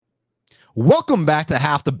Welcome back to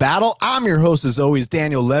Half the Battle. I'm your host, as always,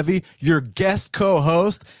 Daniel Levy, your guest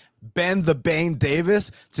co-host, Ben the Bane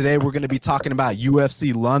Davis. Today, we're going to be talking about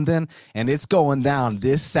UFC London, and it's going down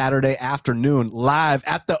this Saturday afternoon live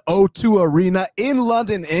at the O2 Arena in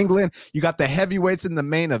London, England. You got the heavyweights in the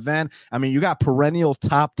main event. I mean, you got perennial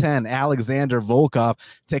top 10 Alexander Volkov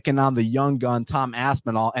taking on the young gun Tom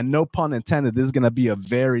Aspinall, and no pun intended, this is going to be a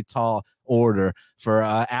very tall order for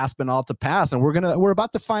Aspinall to pass, and we're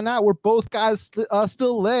about to find out where both guys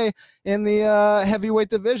still lay in the heavyweight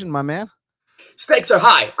division, my man. Stakes are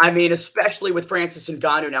high. I mean, especially with Francis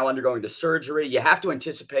Ngannou now undergoing the surgery, you have to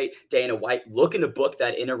anticipate Dana White looking to book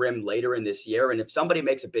that interim later in this year. And if somebody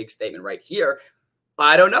makes a big statement right here,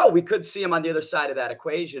 I don't know. We could see him on the other side of that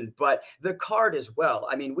equation, but the card as well.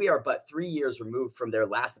 I mean, we are but 3 years removed from their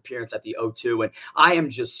last appearance at the O2, and I am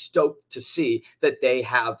just stoked to see that they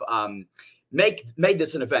have made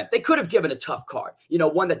this an event. They could have given a tough card,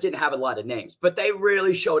 one that didn't have a lot of names, but they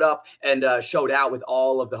really showed up and showed out with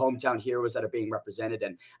all of the hometown heroes that are being represented.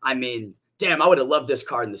 And I mean, damn, I would have loved this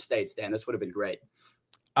card in the States, Dan. This would have been great.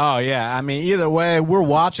 Oh, yeah. I mean, either way, we're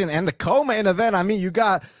watching. And the co-main event, I mean, you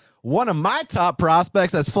got one of my top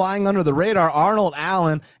prospects that's flying under the radar, Arnold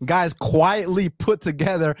Allen. Guys quietly put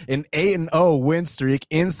together an 8-0 win streak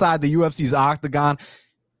inside the UFC's octagon.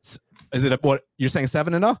 Is it what you're saying?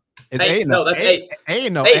 7-0? It's 8-0. No, that's 8.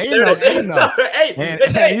 8-0. 8-0.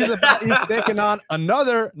 And he's taking on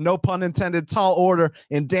another, no pun intended, tall order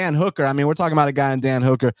in Dan Hooker. I mean, we're talking about a guy in Dan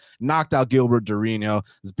Hooker, knocked out Gilbert Durinho,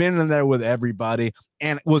 has been in there with everybody,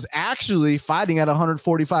 and was actually fighting at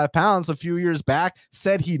 145 pounds a few years back.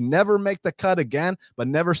 Said he'd never make the cut again, but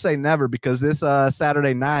never say never, because this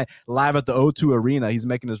Saturday night, live at the O2 Arena, he's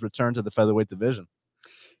making his return to the featherweight division.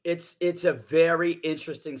 It's a very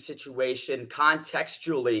interesting situation.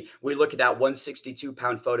 Contextually, we look at that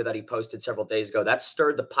 162-pound photo that he posted several days ago. That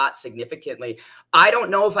stirred the pot significantly. I don't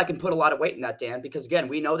know if I can put a lot of weight in that, Dan, because, again,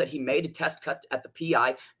 we know that he made a test cut at the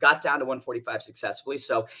PI, got down to 145 successfully.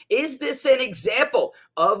 So is this an example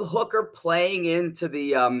of Hooker playing into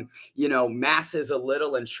the, masses a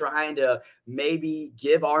little and trying to maybe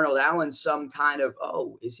give Arnold Allen some kind of,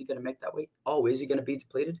 is he going to make that weight? Is he going to be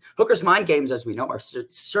depleted? Hooker's mind games, as we know, are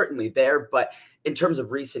certainly there, but in terms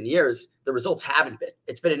of recent years, the results haven't been.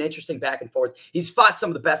 It's been an interesting back and forth. He's fought some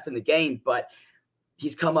of the best in the game, but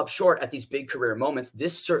he's come up short at these big career moments.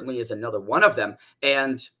 This certainly is another one of them,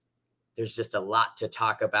 and there's just a lot to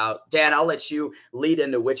talk about. Dan, I'll let you lead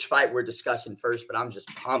into which fight we're discussing first, but I'm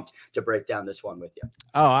just pumped to break down this one with you.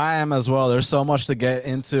 Oh, I am as well. There's so much to get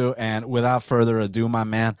into, and without further ado, my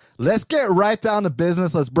man, let's get right down to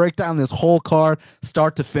business. Let's break down this whole card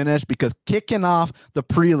start to finish, because kicking off the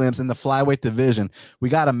prelims in the flyweight division, we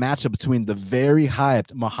got a matchup between the very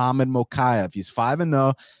hyped Muhammad Mokaev. He's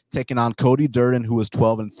 5-0, taking on Cody Durden, who is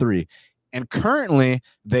 12-3. And currently,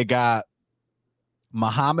 they got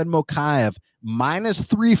Muhammad Mokaev minus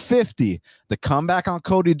 350. The comeback on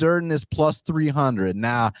Cody Durden is plus 300.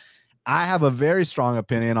 Now, I have a very strong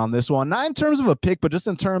opinion on this one, not in terms of a pick, but just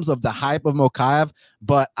in terms of the hype of Mokaev.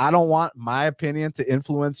 But I don't want my opinion to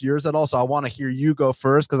influence yours at all, so I want to hear you go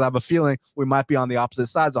first, because I have a feeling we might be on the opposite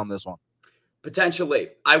sides on this one.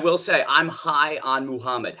 Potentially. I will say I'm high on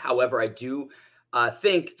Muhammad. However, I do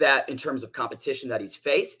think that in terms of competition that he's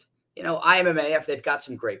faced, IMMAF, they've got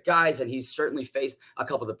some great guys, and he's certainly faced a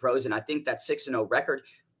couple of the pros. And I think that 6-0 record,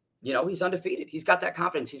 he's undefeated. He's got that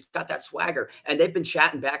confidence. He's got that swagger. And they've been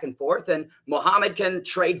chatting back and forth. And Muhammad can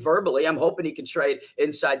trade verbally. I'm hoping he can trade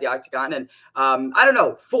inside the octagon. And I don't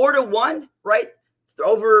know, 4-1, right?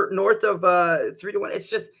 Over north of 3-1. It's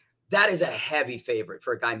just, that is a heavy favorite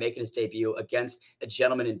for a guy making his debut against a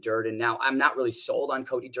gentleman in Durden. Now, I'm not really sold on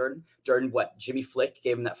Cody Durden. Jimmy Flick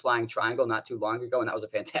gave him that flying triangle not too long ago, and that was a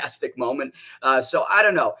fantastic moment. So I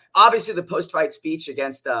don't know. Obviously, the post-fight speech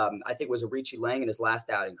against, I think it was Arichi Lang in his last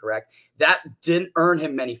outing, correct? That didn't earn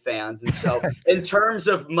him many fans. And so in terms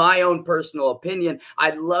of my own personal opinion,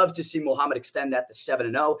 I'd love to see Muhammad extend that to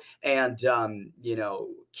 7-0 and,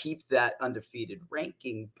 keep that undefeated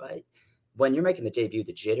ranking. But when you're making the debut,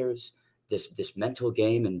 the jitters, this mental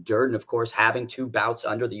game, and Durden, of course, having 2 bouts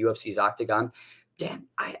under the UFC's octagon, Dan,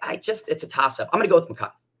 it's a toss-up. I'm going to go with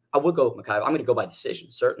Mokaev. I would go with Mokaev. I'm going to go by decision,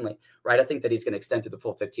 certainly, right? I think that he's going to extend through the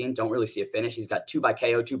full 15. Don't really see a finish. He's got 2 by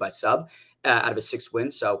KO, 2 by sub out of his 6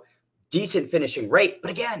 wins. So decent finishing rate.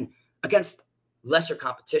 But again, against lesser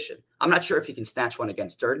competition. I'm not sure if he can snatch one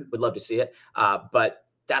against Durden. Would love to see it. But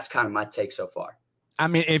that's kind of my take so far. I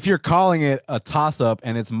mean, if you're calling it a toss-up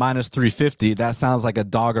and it's minus 350, that sounds like a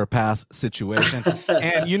dog or pass situation.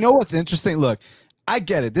 And you know what's interesting? Look, I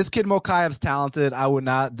get it. This kid Mokaev's talented. I would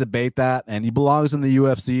not debate that. And he belongs in the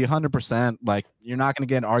UFC 100%. Like, You're not going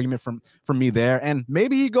to get an argument from me there. And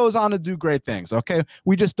maybe he goes on to do great things. Okay.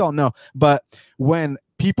 We just don't know. But when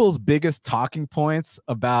people's biggest talking points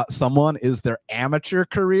about someone is their amateur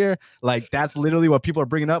career, like that's literally what people are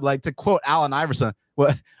bringing up. Like, to quote Allen Iverson,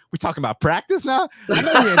 what we talking about practice now? I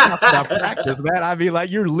know we ain't talking about practice, man. I mean,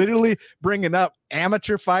 like, you're literally bringing up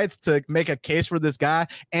amateur fights to make a case for this guy,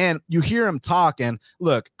 and you hear him talk. And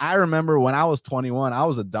look, I remember when I was 21, I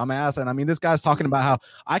was a dumbass, and I mean, this guy's talking about how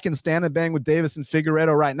I can stand and bang with Davis and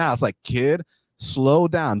Figueiredo right now. It's like, kid, slow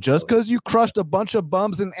down. Just because you crushed a bunch of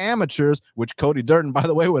bums and amateurs, which Cody Durden, by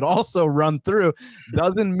the way, would also run through,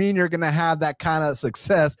 doesn't mean you're going to have that kind of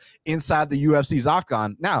success inside the UFC's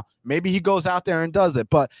octagon. Now, maybe he goes out there and does it.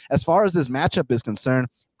 But as far as this matchup is concerned,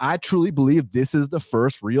 I truly believe this is the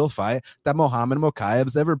first real fight that Muhammad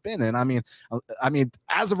Mokaev's ever been in. I mean,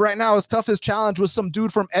 as of right now, his toughest challenge was some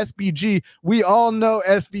dude from SBG. We all know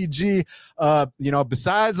SBG,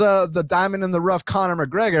 besides the diamond in the rough, Conor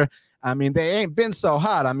McGregor. I mean, they ain't been so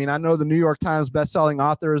hot. I mean, I know the New York Times bestselling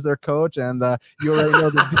author is their coach, and you already know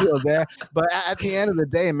the deal there. But at the end of the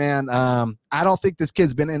day, man, I don't think this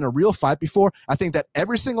kid's been in a real fight before. I think that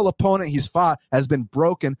every single opponent he's fought has been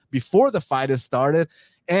broken before the fight has started.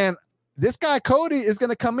 And this guy, Cody, is going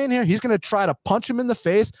to come in here. He's going to try to punch him in the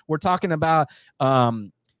face. We're talking about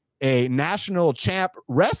a national champ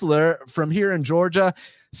wrestler from here in Georgia.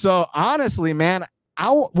 So honestly, man,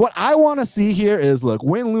 what I want to see here is, look,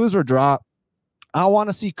 win, lose, or draw, I want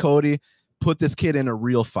to see Cody put this kid in a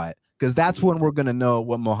real fight, because that's when we're going to know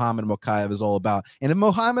what Muhammad Mokaev is all about. And if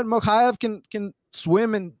Muhammad Mokaev can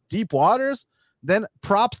swim in deep waters, then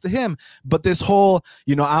props to him. But this whole,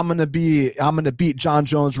 I'm gonna beat John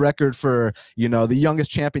Jones' record for, the youngest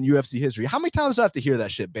champ in UFC history. How many times do I have to hear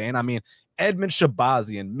that shit, Bane? I mean, Edmund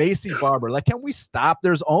Shabazian, Macy Barber. Like, can we stop?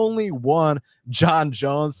 There's only one John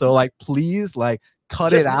Jones. So, like, please, like,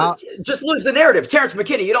 cut it out. Just lose the narrative. Terrence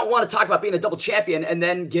McKinney, you don't want to talk about being a double champion and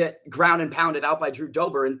then get ground and pounded out by Drew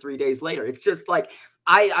Dober in 3 days later. It's just like,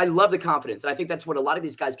 I love the confidence. And I think that's what a lot of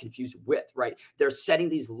these guys confuse with, right? They're setting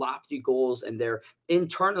these lofty goals, and they're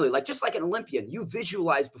internally, like, just like an Olympian, you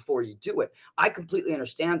visualize before you do it. I completely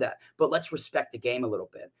understand that, but let's respect the game a little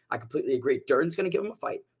bit. I completely agree. Durden's going to give him a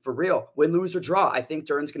fight for real. Win, lose, or draw. I think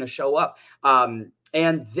Durden's going to show up.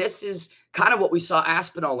 And this is kind of what we saw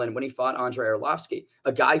Aspinall in when he fought Andrei Arlovsky,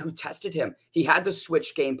 a guy who tested him. He had to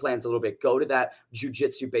switch game plans a little bit, go to that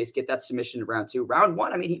jiu-jitsu base, get that submission in round 2. Round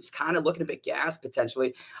 1, I mean, he was kind of looking a bit gassed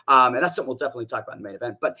potentially. And that's something we'll definitely talk about in the main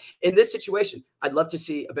event. But in this situation, I'd love to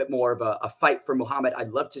see a bit more of a fight for Muhammad.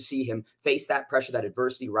 I'd love to see him face that pressure, that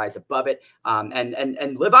adversity, rise above it,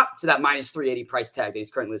 and live up to that minus 380 price tag that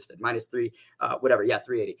he's currently listed. Minus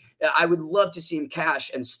 380. I would love to see him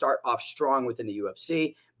cash and start off strong within the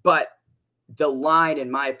UFC. But the line,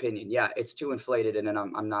 in my opinion, it's too inflated, and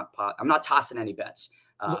I'm not tossing any bets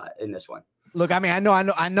in this one. Look, I mean,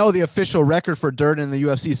 I know the official record for Durden in the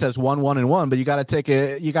UFC says 1-1-1, but you got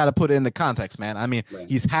to put it into context, man. I mean, right.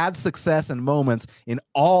 He's had success and moments in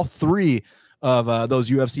all 3 of those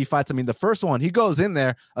UFC fights. I mean, the first one, he goes in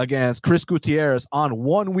there against Chris Gutierrez on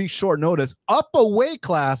 1 week short notice, up a weight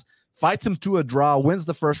class, fights him to a draw, wins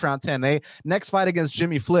the first round 10-8. Next fight against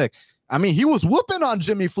Jimmy Flick. I mean, he was whooping on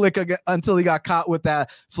Jimmy Flick until he got caught with that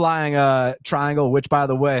flying triangle, which, by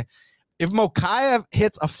the way, if Mokaev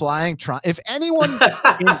hits a flying triangle, if anyone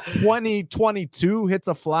in 2022 hits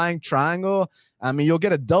a flying triangle, I mean, you'll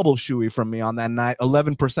get a double shoey from me on that night,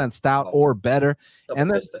 11% stout or better. And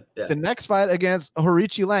then the next fight against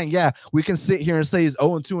Horichi Lang, we can sit here and say he's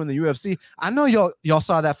 0-2 in the UFC. I know y'all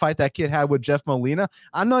saw that fight that kid had with Jeff Molina.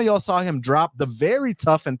 I know y'all saw him drop the very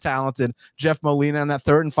tough and talented Jeff Molina in that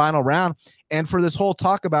 3rd and final round. And for this whole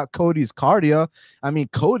talk about Cody's cardio, I mean,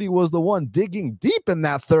 Cody was the one digging deep in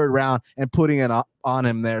that 3rd round and putting it on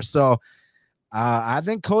him there. So I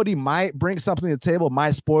think Cody might bring something to the table,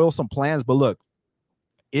 might spoil some plans. But look,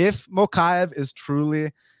 if Mokaev is truly,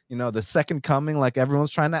 the second coming, like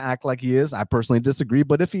everyone's trying to act like he is, I personally disagree.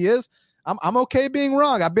 But if he is, I'm okay being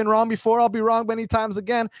wrong. I've been wrong before. I'll be wrong many times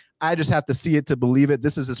again. I just have to see it to believe it.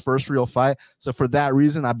 This is his first real fight. So for that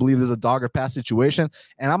reason, I believe there's a dog or pass situation.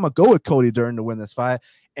 And I'm going to go with Cody Durden to win this fight.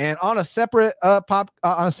 And on a separate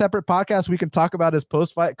podcast, we can talk about his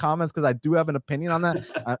post-fight comments, because I do have an opinion on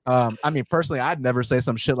that. I mean, personally, I'd never say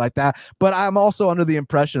some shit like that. But I'm also under the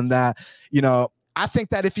impression that, I think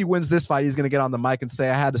that if he wins this fight, he's going to get on the mic and say,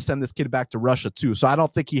 I had to send this kid back to Russia too. So I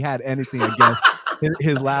don't think he had anything against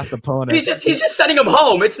his last opponent. He's just sending him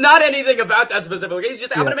home. It's not anything about that specifically. He's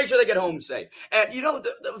just, I'm going to make sure they get home safe. And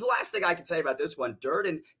the last thing I can say about this one,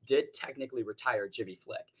 Durden did technically retire Jimmy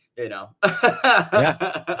Flick. Yeah,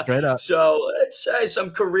 straight up. So let's say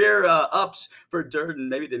some career ups for Durden.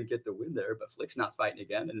 Maybe didn't get the win there, but Flick's not fighting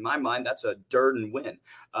again. In my mind, that's a Durden win.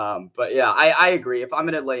 But yeah, I agree. If I'm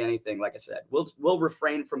going to lay anything, like I said, we'll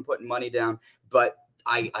refrain from putting money down. But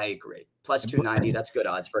I agree. Plus 290, that's good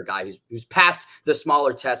odds for a guy who's passed the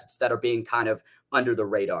smaller tests that are being kind of under the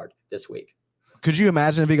radar this week. Could you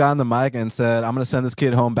imagine if he got on the mic and said, "I'm going to send this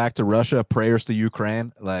kid home back to Russia, prayers to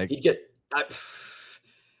Ukraine"? Like, he'd get.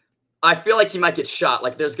 I feel like he might get shot.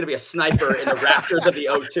 Like there's going to be a sniper in the rafters of the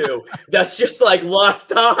O2 that's just like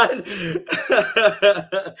locked on.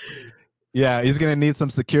 Yeah, he's going to need some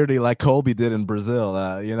security like Colby did in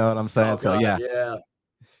Brazil. You know what I'm saying? Oh, God, yeah.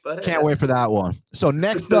 But can't wait for that one. So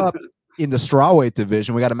next up in the strawweight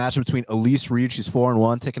division, we got a matchup between Elise Reed, she's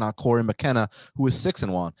 4-1, taking on Corey McKenna, who is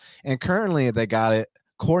 6-1. And currently they got it.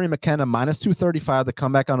 Corey McKenna minus 235. The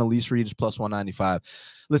comeback on Elise Reed is plus 195.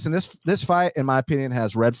 Listen, this fight, in my opinion,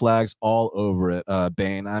 has red flags all over it,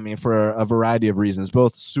 Bane. I mean, for a variety of reasons,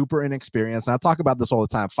 both super inexperienced. And I talk about this all the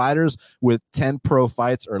time. Fighters with 10 pro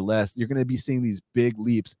fights or less, you're going to be seeing these big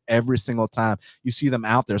leaps every single time you see them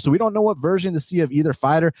out there. So we don't know what version to see of either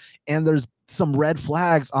fighter. And there's some red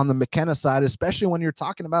flags on the McKenna side, especially when you're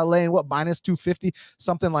talking about laying minus 250,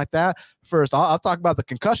 something like that. First, I'll talk about the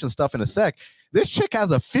concussion stuff in a sec. This chick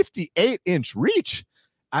has a 58-inch reach.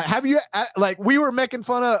 We were making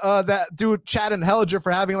fun of that dude, Chad and Hellinger,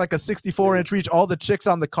 for having like a 64-inch reach. All the chicks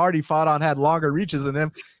on the card he fought on had longer reaches than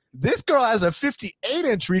him. This girl has a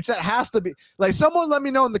 58-inch reach. That has to be like, someone let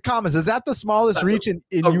me know in the comments. Is that the smallest reach in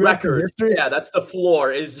UFC history? Yeah, that's the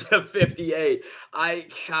floor is 58.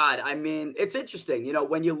 I mean, it's interesting. You know,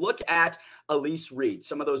 when you look at Elise Reed,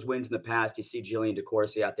 some of those wins in the past, you see Jillian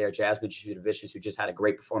DeCourcy out there, Jasmine Vicious, who just had a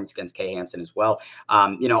great performance against Kay Hansen as well.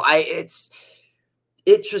 It's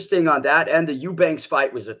interesting on that end. The Eubanks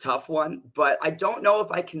fight was a tough one, but I don't know if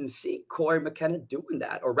I can see Corey McKenna doing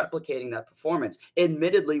that or replicating that performance.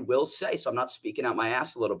 Admittedly, will say, so I'm not speaking out my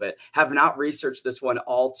ass a little bit, have not researched this one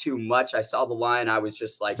all too much. I saw the line. I was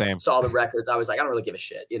just like, saw the records. I was like, I don't really give a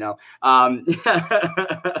shit, you know.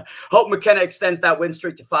 Hope McKenna extends that win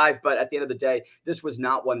streak to 5, but at the end of the day, this was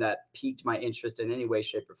not one that piqued my interest in any way,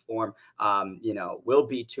 shape, or form. Will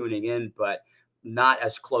be tuning in, but not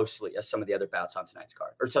as closely as some of the other bouts on tonight's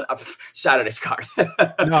card or Saturday's card.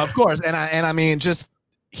 No, of course. And I mean, just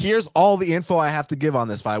here's all the info I have to give on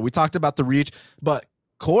this fight. We talked about the reach, but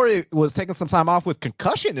Corey was taking some time off with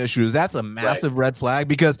concussion issues. That's a massive red flag,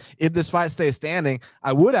 because if this fight stays standing,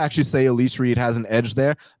 I would actually say Elise Reed has an edge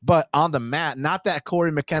there. But on the mat, not that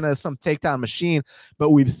Corey McKenna is some takedown machine,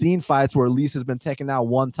 but we've seen fights where Elise has been taken out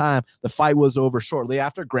one time. The fight was over shortly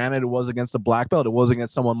after. Granted, it was against a black belt. It was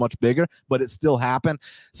against someone much bigger, but it still happened.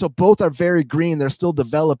 So both are very green. They're still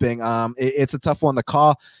developing. It's a tough one to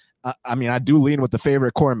call. I mean, I do lean with the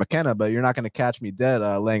favorite Corey McKenna, but you're not going to catch me dead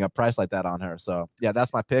laying a price like that on her. So, yeah,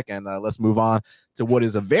 that's my pick. And let's move on to what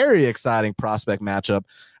is a very exciting prospect matchup.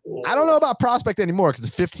 I don't know about prospect anymore because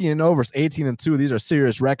it's 15-0 versus 18-2. These are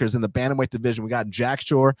serious records in the bantamweight division. We got Jack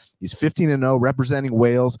Shore. He's 15-0, representing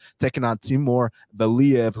Wales, taking on Timur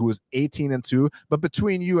Valiev, who is 18-2. But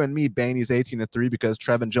between you and me, Bane, he's 18-3 because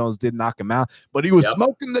Trevin Jones did knock him out. But he was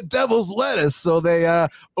smoking the devil's lettuce, so they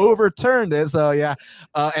overturned it. So, yeah.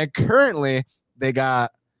 And currently, they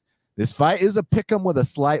got this fight is a pick'em with a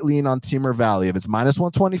slight lean on Timur Valiev. It's minus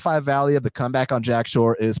 125 Valiev. The comeback on Jack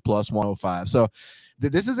Shore is plus 105. So,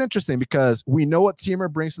 this is interesting because we know what Timur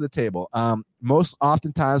brings to the table. Most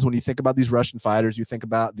oftentimes when you think about these Russian fighters, you think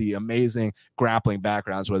about the amazing grappling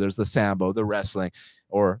backgrounds, whether it's the Sambo, the wrestling,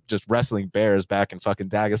 or just wrestling bears back in fucking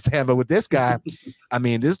Dagestan. But with this guy, I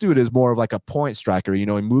mean, this dude is more of like a point striker. You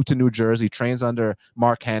know, he moved to New Jersey, trains under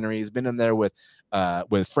Mark Henry. He's been in there with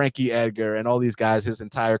Frankie Edgar and all these guys his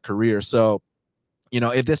entire career. So, you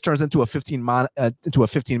know, if this turns into a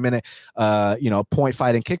 15-minute, point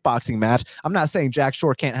fighting kickboxing match, I'm not saying Jack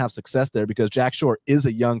Shore can't have success there, because Jack Shore is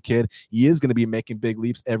a young kid. He is going to be making big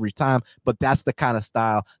leaps every time, but that's the kind of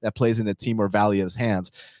style that plays into Timur Valiev's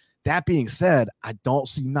hands. That being said, I don't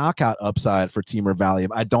see knockout upside for Timur Valiev.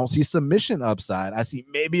 I don't see submission upside. I see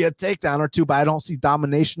maybe a takedown or two, but I don't see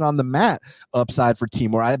domination on the mat upside for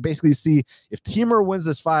Timur. I basically see if Timur wins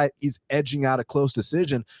this fight, he's edging out a close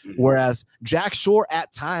decision, whereas Jack Shore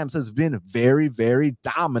at times has been very, very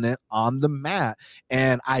dominant on the mat.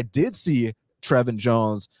 And I did see Trevin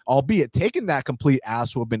Jones, albeit taking that complete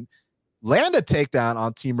ass whooping, land a takedown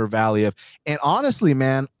on Timur Valiev. And honestly,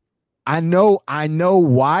 man, I know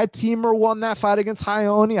why Teamer won that fight against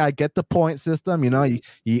Ione. I get the point system. You know,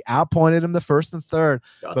 he outpointed him the first and third.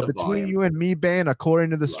 Got but the between volume. you and me, Bane, according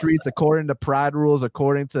to the streets, according to Pride rules,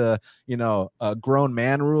 according to, you know, grown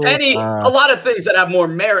man rules. A lot of things that have more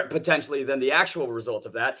merit potentially than the actual result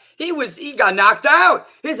of that. He got knocked out.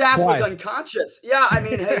 His ass was unconscious. Yeah, I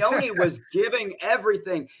mean, Ione was giving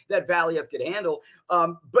everything that Valiev could handle.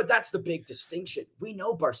 But that's the big distinction. We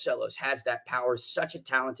know Barcelos has that power, such a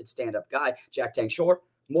talented stand-up guy. Jack Tank Shore,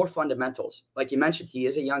 more fundamentals. Like you mentioned, he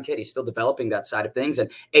is a young kid. He's still developing that side of things. And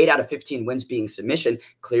 8 out of 15 wins being submission,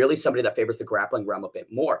 clearly somebody that favors the grappling realm a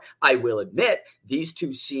bit more. I will admit, these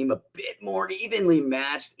two seem a bit more evenly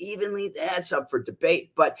matched. That's up for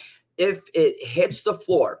debate. But if it hits the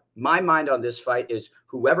floor, my mind on this fight is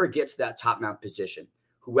whoever gets that top mount position,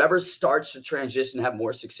 whoever starts to transition, have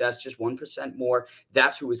more success, just 1% more,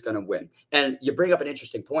 that's who is going to win. And you bring up an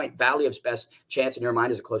interesting point. Valiev's best chance in your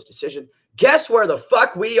mind is a close decision. Guess where the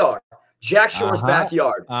fuck we are? Jack Shore's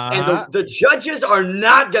backyard. And the judges are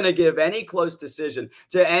not going to give any close decision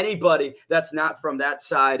to anybody that's not from that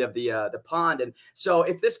side of the pond. And so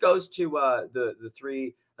if this goes to the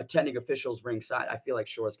 3 attending officials ringside, I feel like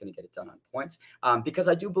Shore's going to get it done on points because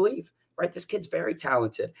I do believe, right, this kid's very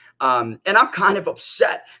talented. And I'm kind of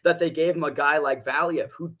upset that they gave him a guy like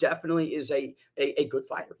Valiev, who definitely is a good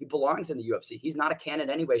fighter. He belongs in the UFC. He's not a cannon in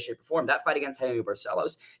any way, shape, or form. That fight against Henry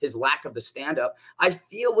Barcelos, his lack of the stand-up, I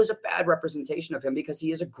feel was a bad representation of him because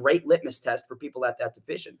he is a great litmus test for people at that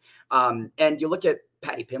division. And you look at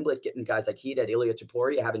Paddy Pimblett getting guys like he did, Ilya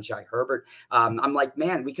Topuria, having Jai Herbert. I'm like,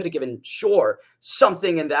 man, we could have given Shore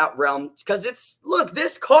something in that realm because look,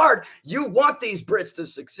 this card, you want these Brits to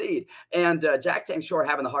succeed. And Jack Tank Shore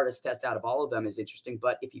having the hardest test out of all of them is interesting.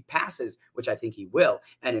 But if he passes, which I think he will,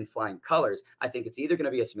 and in flying colors, I think it's either going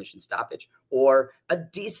to be a submission stoppage or a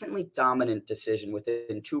decently dominant decision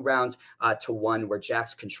within 2 rounds to 1 where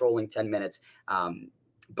Jack's controlling 10 minutes.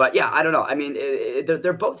 But yeah, I don't know. I mean,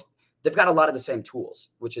 they're both, they've got a lot of the same tools,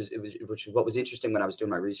 which is what was interesting when I was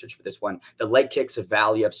doing my research for this one. The leg kicks of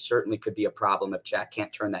Valiev certainly could be a problem if Jack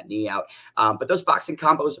can't turn that knee out. But those boxing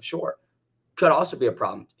combos of Shore could also be a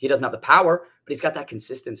problem. He doesn't have the power, but he's got that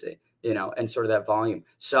consistency, you know, and sort of that volume.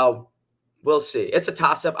 So we'll see. It's a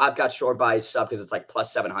toss-up. I've got Shore by sub because it's like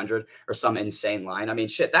plus 700 or some insane line. I mean,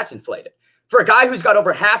 shit, that's inflated. For a guy who's got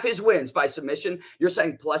over half his wins by submission, you're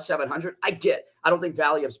saying plus 700? I don't think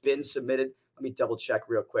Valiev's been submitted. Let me double check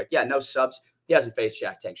real quick. Yeah, no subs. He hasn't faced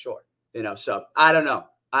Jack Tank Shore, you know, so I don't know.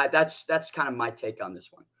 That's kind of my take on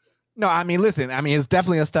this one. No, I mean, listen, I mean, it's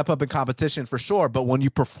definitely a step up in competition for sure. But when you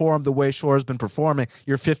perform the way Shore has been performing,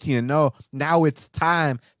 you're 15-0. Now it's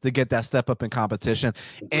time to get that step up in competition.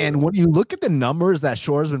 And when you look at the numbers that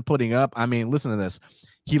Shore has been putting up, I mean, listen to this.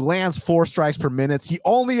 He lands 4 strikes per minute. He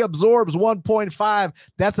only absorbs 1.5.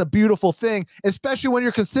 That's a beautiful thing, especially when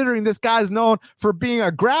you're considering this guy's known for being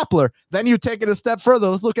a grappler. Then you take it a step further.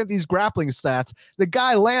 Let's look at these grappling stats. The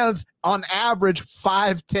guy lands on average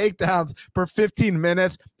 5 takedowns per 15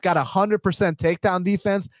 minutes. He's got 100% takedown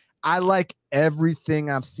defense. I like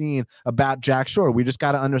everything I've seen about Jack Shore. We just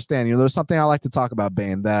got to understand, you know, there's something I like to talk about,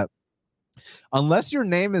 Bane, that unless your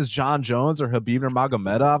name is John Jones or Khabib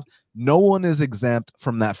Nurmagomedov, no one is exempt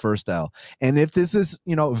from that first L. And if this is,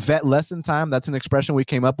 you know, vet lesson time, that's an expression we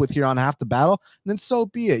came up with here on Half the Battle, then so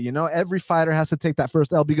be it. You know, every fighter has to take that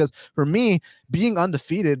first L because for me, being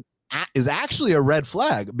undefeated is actually a red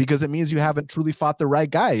flag because it means you haven't truly fought the right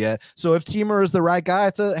guy yet. So if Teamer is the right guy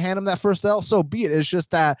to hand him that first L, so be it. It's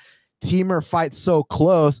just that Teamer fights so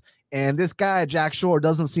close. And this guy, Jack Shore,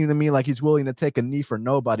 doesn't seem to me like he's willing to take a knee for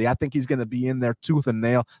nobody. I think he's going to be in there tooth and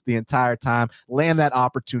nail the entire time, land that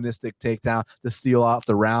opportunistic takedown to steal off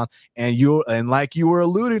the round. And like you were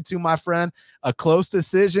alluding to, my friend, a close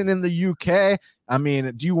decision in the UK. I mean,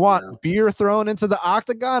 do you want beer thrown into the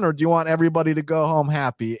octagon or do you want everybody to go home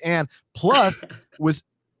happy? And plus,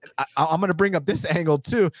 I'm going to bring up this angle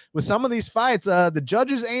too. With some of these fights, the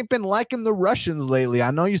judges ain't been liking the Russians lately.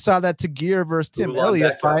 I know you saw that Tagir versus Tim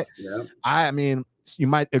Elliott fight. Yeah. I mean, you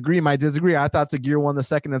might agree, might disagree. I thought Tagir won the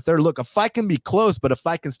second and third. Look, a fight can be close, but a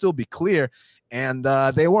fight can still be clear. And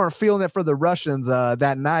they weren't feeling it for the Russians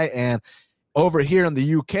that night. And over here in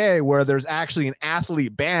the UK, where there's actually an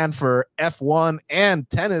athlete ban for F1 and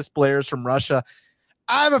tennis players from Russia,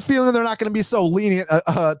 I have a feeling they're not going to be so lenient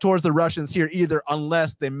towards the Russians here either,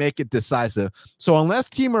 unless they make it decisive. So unless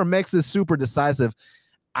Teamer makes this super decisive,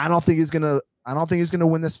 I don't think he's going to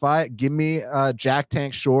win this fight. Give me Jack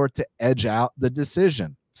Tank Shore to edge out the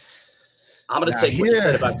decision. I'm going to take what you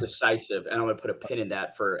said about decisive, and I'm going to put a pin in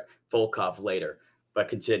that for Volkov later. But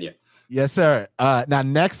continue. Yes, sir. Now,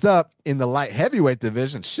 next up in the light heavyweight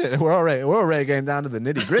division, shit, we're already getting down to the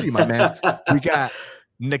nitty gritty, my man. We got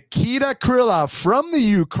Nikita Krylov from the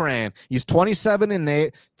Ukraine. He's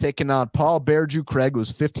 27-8, taking on Paul Berju Craig,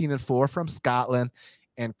 who's 15-4 from Scotland.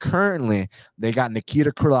 And currently, they got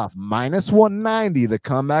Nikita Krylov minus 190. The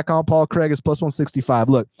comeback on Paul Craig is plus 165.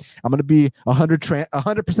 Look, I'm going to be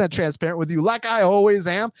 100% transparent with you, like I always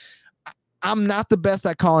am. I'm not the best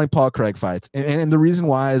at calling Paul Craig fights. And the reason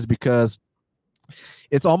why is because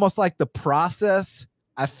it's almost like the process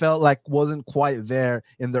I felt like wasn't quite there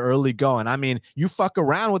in the early going. I mean, you fuck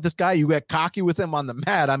around with this guy, you get cocky with him on the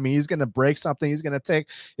mat. I mean, he's going to break something. He's going to take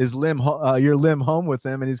his your limb home with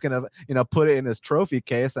him, and he's going to, put it in his trophy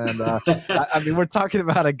case. And I mean, we're talking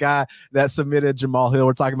about a guy that submitted Jamal Hill.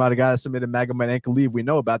 We're talking about a guy that submitted Magomed Ankalaev. We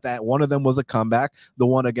know about that. One of them was a comeback, the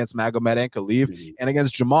one against Magomed Ankalaev and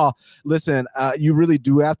against Jamal. Listen, you really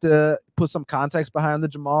do have to put some context behind the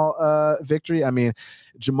Jamal victory. I mean,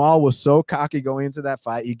 Jamal was so cocky going into that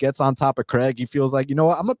fight. He gets on top of Craig. He feels like, you know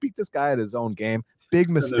what, I'm gonna beat this guy at his own game. Big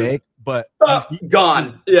mistake, but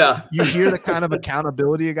gone. Yeah. You hear the kind of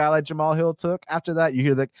accountability a guy like Jamal Hill took after that. You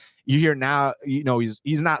hear now,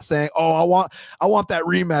 he's not saying, oh, I want that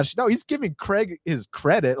rematch. No, he's giving Craig his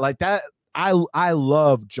credit like that. I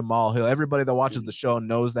love Jamal Hill. Everybody that watches the show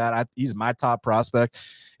knows that. He's my top prospect.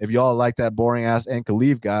 If y'all like that boring ass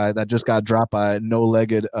Ankalaev guy that just got dropped by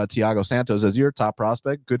no-legged Thiago Santos as your top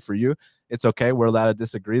prospect, good for you. It's okay. We're allowed to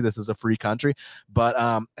disagree. This is a free country. But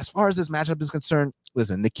as far as this matchup is concerned,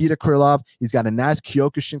 listen, Nikita Krylov, he's got a nice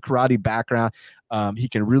Kyokushin karate background. He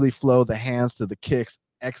can really flow the hands to the kicks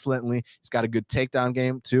excellently. He's got a good takedown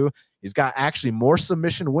game too. He's got actually more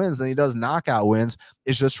submission wins than he does knockout wins.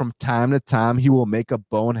 It's just from time to time he will make a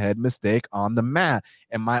bonehead mistake on the mat.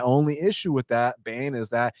 And my only issue with that, Bane, is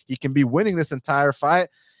that he can be winning this entire fight.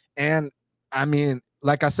 And I mean,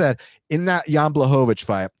 like I said, in that Jan Blachowicz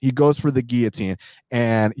fight, he goes for the guillotine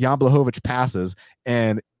and Jan Blachowicz passes,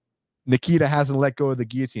 and Nikita hasn't let go of the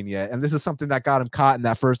guillotine yet. And this is something that got him caught in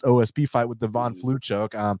that first OSP fight with the Von Flue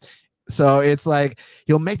choke. So it's like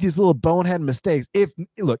he'll make these little bonehead mistakes. If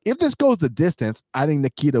this goes the distance, I think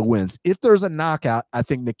Nikita wins. If there's a knockout, I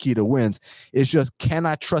think Nikita wins. It's just, can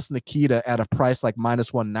I trust Nikita at a price like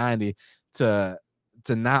minus 190 to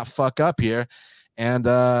not fuck up here? And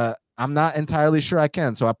I'm not entirely sure I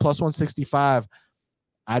can. So at plus 165,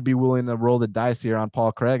 I'd be willing to roll the dice here on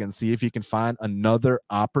Paul Craig and see if he can find another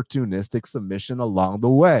opportunistic submission along the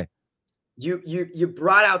way. You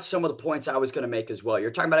brought out some of the points I was going to make as well. You're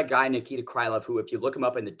talking about a guy, Nikita Krylov, who, if you look him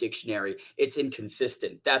up in the dictionary, it's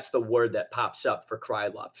inconsistent. That's the word that pops up for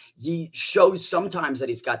Krylov. He shows sometimes that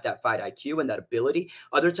he's got that fight IQ and that ability.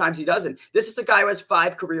 Other times he doesn't. This is a guy who has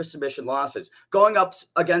 5 career submission losses, going up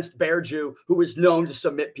against Berju, who is known to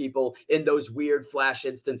submit people in those weird flash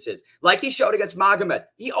instances. Like he showed against Magomed.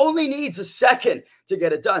 He only needs a second to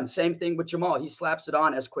get it done. Same thing with Jamal. He slaps it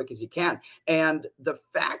on as quick as he can. And the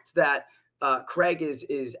fact that Craig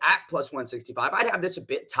is at plus 165. I'd have this a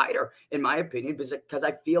bit tighter, in my opinion, because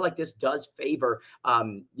I feel like this does favor,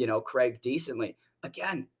 Craig decently.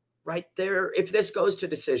 Again, right there, if this goes to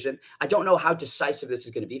decision, I don't know how decisive this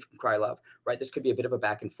is going to be from Krylov, right? This could be a bit of a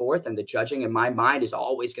back and forth, and the judging, in my mind, is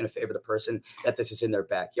always going to favor the person that this is in their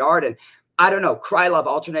backyard. And I don't know, Krylov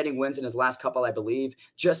alternating wins in his last couple, I believe,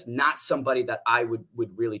 just not somebody that I would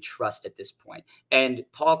really trust at this point. And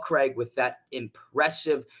Paul Craig, with that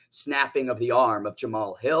impressive snapping of the arm of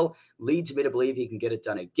Jamal Hill, leads me to believe he can get it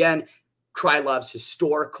done again. Krylov's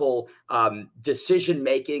historical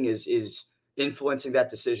decision-making is influencing that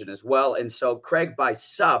decision as well. And so Craig by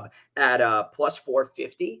sub at plus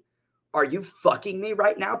 450. Are you fucking me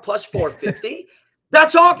right now? Plus 450?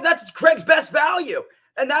 That's Craig's best value.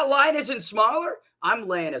 And that line isn't smaller. I'm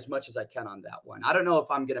laying as much as I can on that one. I don't know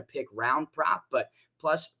if I'm going to pick round prop, but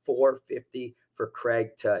plus 450 for Craig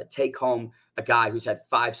to take home a guy who's had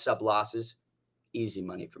 5 sub losses. Easy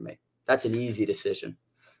money for me. That's an easy decision.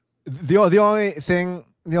 The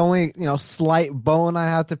only slight bone I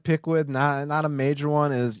have to pick with, not a major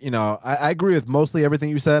one, is, I agree with mostly everything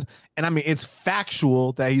you said. And I mean, it's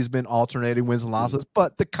factual that he's been alternating wins and losses,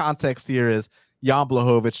 but the context here is Jan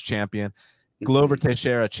Blachowicz champion, Glover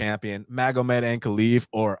Teixeira champion, Magomed Ankalaev,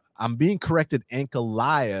 or I'm being corrected,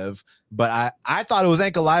 Ankalaev, but I thought it was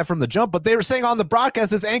Ankalaev from the jump, but they were saying on the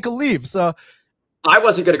broadcast it's Ankalaev. So I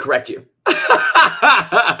wasn't going to correct you.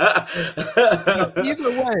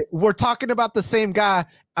 Either way, we're talking about the same guy.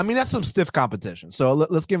 I mean, that's some stiff competition. So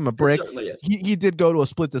let's give him a break. It certainly is. He did go to a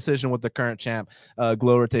split decision with the current champ,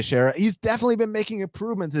 Glover Teixeira. He's definitely been making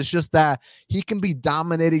improvements. It's just that he can be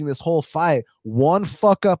dominating this whole fight. One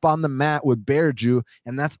fuck up on the mat with Bearju,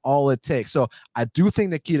 and that's all it takes. So I do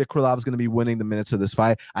think Nikita Krylov is going to be winning the minutes of this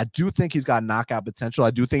fight. I do think he's got knockout potential.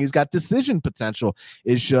 I do think he's got decision potential.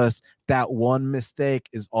 It's just that one mistake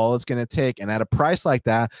is all it's going to take. And at a price like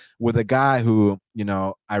that, with a guy who, you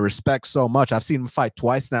know, I respect so much. I've seen him fight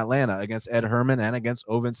twice in Atlanta against Ed Herman and against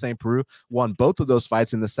Ovince St. Preux, won both of those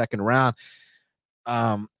fights in the second round.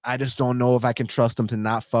 I just don't know if I can trust him to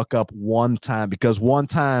not fuck up one time, because one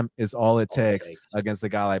time is all it takes against a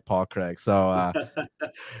guy like Paul Craig. So,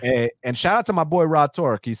 and shout out to my boy Rod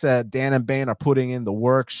Torque. He said Dan and Bane are putting in the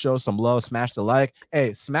work. Show some love. Smash the like.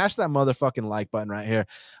 Hey, smash that motherfucking like button right here.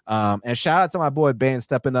 And shout out to my boy Bane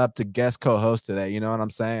stepping up to guest co-host today. You know what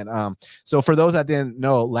I'm saying? So for those that didn't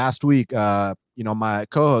know, last week, you know, my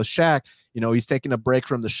co-host Shaq, you know, he's taking a break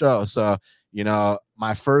from the show. So, you know,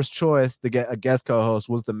 my first choice to get a guest co-host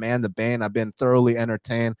was the man, the Bane. I've been thoroughly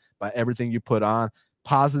entertained by everything you put on.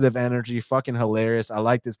 Positive energy, fucking hilarious. I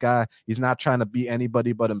like this guy. He's not trying to be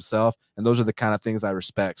anybody but himself. And those are the kind of things I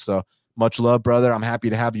respect. So much love, brother. I'm happy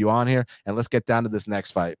to have you on here. And let's get down to this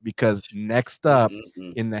next fight, because next up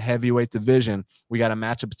in the heavyweight division, we got a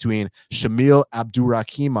matchup between Shamil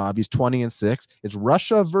Abdurakhimov. He's 20-6. It's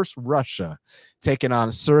Russia versus Russia, taking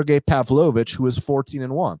on Sergey Pavlovich, who is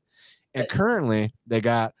 14-1. And currently, they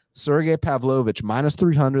got Sergey Pavlovich minus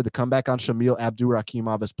 300. The comeback on Shamil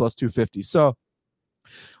Abdurakhimov is plus 250. So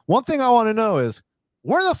one thing I want to know is,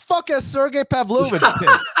 where the fuck has Sergey Pavlovich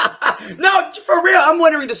been? No, for real. I'm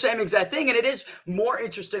wondering the same exact thing. And it is more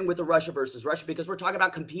interesting with the Russia versus Russia, because we're talking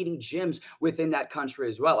about competing gyms within that country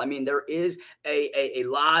as well. I mean, there is a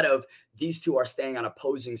lot of these two are staying on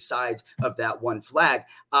opposing sides of that one flag.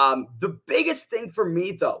 The biggest thing for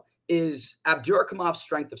me, though, is Abdurakhimov's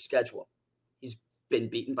strength of schedule. He's been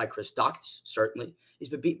beaten by Chris Daukaus, certainly. He's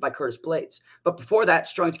been beaten by Curtis Blades. But before that,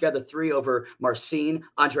 strung together 3 over Marcin,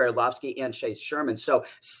 Andrei Arlovsky, and Chase Sherman. So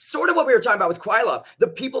sort of what we were talking about with Krylov. The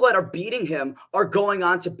people that are beating him are going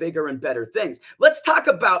on to bigger and better things. Let's talk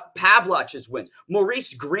about Pavlovich's wins.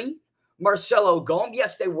 Maurice Green, Marcelo Golm,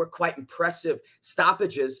 yes, they were quite impressive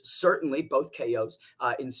stoppages, certainly both KOs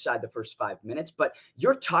inside the first 5 minutes. But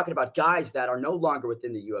you're talking about guys that are no longer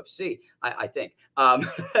within the UFC, I think.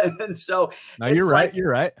 And so no, you're right.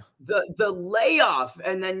 You're right. The layoff,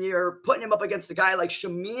 and then you're putting him up against a guy like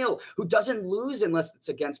Shamil, who doesn't lose unless it's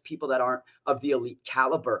against people that aren't of the elite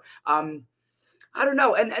caliber. I don't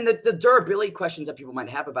know. And the durability questions that people might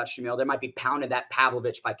have about Shamil, they might be pounding that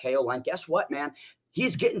Pavlovich by KO line. Guess what, man?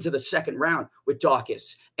 He's getting to the second round with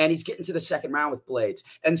Daukaus, and he's getting to the second round with Blades.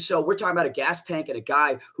 And so we're talking about a gas tank and a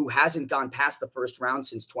guy who hasn't gone past the first round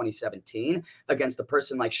since 2017 against a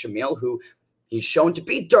person like Shamil, who he's shown to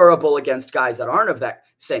be durable against guys that aren't of that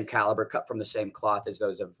same caliber, cut from the same cloth as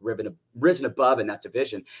those have risen above in that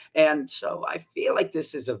division. And so I feel like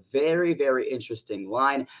this is a very, very interesting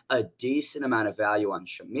line, a decent amount of value on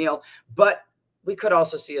Shamil, but we could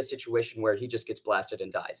also see a situation where he just gets blasted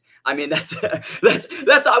and dies. I mean, that's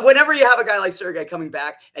whenever you have a guy like Sergey coming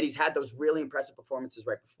back and he's had those really impressive performances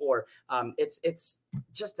right before, it's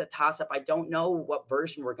just a toss-up. I don't know what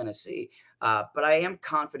version we're going to see, but I am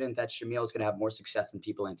confident that Shamil is going to have more success than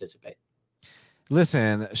people anticipate.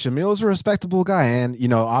 Listen, Shamil's a respectable guy, and you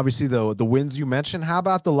know, obviously the wins you mentioned. How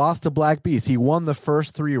about the loss to Black Beast? He won the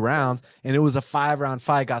first 3 rounds, and it was a 5-round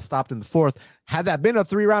fight. Got stopped in the 4th. Had that been a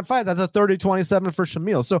 3-round fight, that's a 30-27 for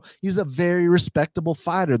Shamil. So he's a very respectable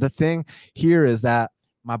fighter. The thing here is that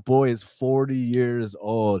my boy is 40 years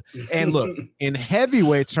old, and look, in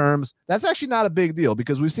heavyweight terms, that's actually not a big deal,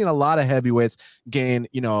 because we've seen a lot of heavyweights gain,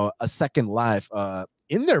 you know, a second life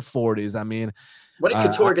in their 40s. I mean, what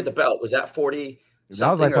did Couture get the belt? Was that 40?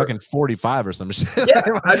 That was like fucking 45 or some shit. Yeah,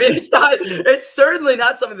 I mean, it's certainly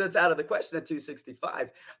not something that's out of the question at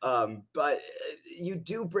 265. But you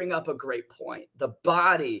do bring up a great point. The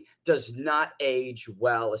body does not age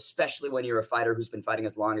well, especially when you're a fighter who's been fighting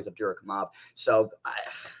as long as Abdurakhimov. So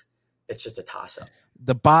it's just a toss-up.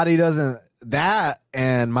 The body doesn't. That,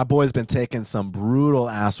 and my boy's been taking some brutal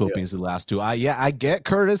ass whoopings the last 2. I get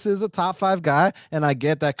Curtis is a top 5 guy, and I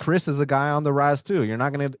get that Chris is a guy on the rise too. You're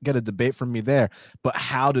not going to get a debate from me there. But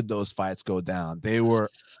how did those fights go down? They were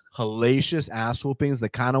hellacious ass whoopings, the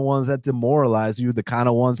kind of ones that demoralize you, the kind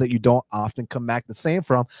of ones that you don't often come back the same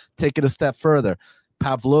from. Take it a step further.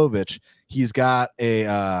 Pavlovich, he's got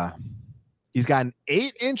an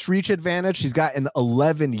 8-inch reach advantage. He's got an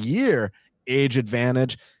 11-year age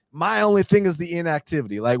advantage. My only thing is the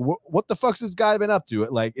inactivity. Like, what the fuck's this guy been up to?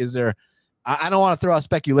 Like, is there? I don't want to throw out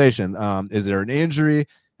speculation. Is there an injury?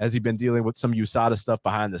 Has he been dealing with some USADA stuff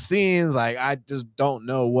behind the scenes? Like, I just don't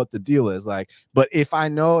know what the deal is. Like, but if I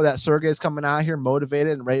know that Sergey's coming out here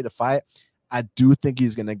motivated and ready to fight, I do think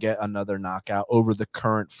he's going to get another knockout over the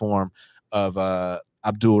current form of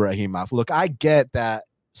Abdul Rahimov. Look, I get that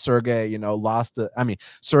Sergey,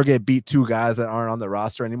 Sergey beat two guys that aren't on the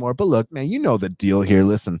roster anymore. But look, man, you know the deal here.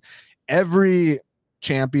 Listen, every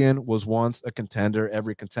champion was once a contender.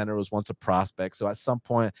 Every contender was once a prospect. So at some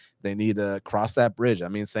point, they need to cross that bridge. I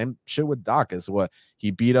mean, same shit with Doc is what he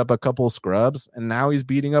beat up a couple of scrubs and now he's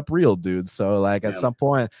beating up real dudes. So like at some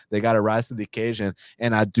point, they got to rise to the occasion.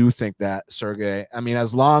 And I do think that Sergey, I mean,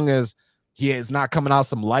 as long as he is not coming out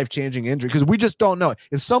some life-changing injury, because we just don't know.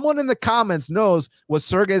 If someone in the comments knows what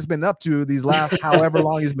Sergey's been up to these last however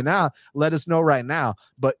long he's been out, let us know right now.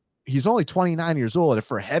 But he's only 29 years old. And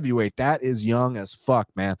for a heavyweight, that is young as fuck,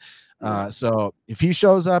 man. So if he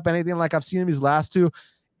shows up anything like I've seen him these last two,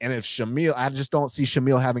 and if Shamil, I just don't see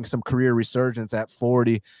Shamil having some career resurgence at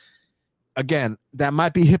 40. Again, that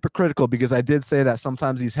might be hypocritical because I did say that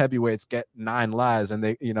sometimes these heavyweights get 9 lives and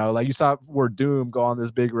they, like you saw Doom go on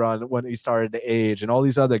this big run when he started to age and all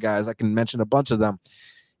these other guys. I can mention a bunch of them.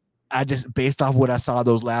 I just, based off what I saw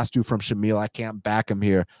those last two from Shamil, I can't back him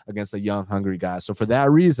here against a young, hungry guy. So for that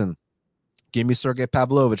reason, give me Sergey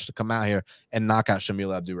Pavlovich to come out here and knock out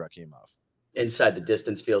Shamil Abdurakhimov. Inside the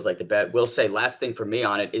distance feels like the bet. Will say last thing for me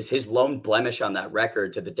on it is his lone blemish on that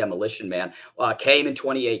record to the Demolition Man came in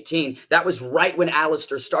 2018. That was right when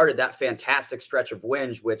Alistair started that fantastic stretch of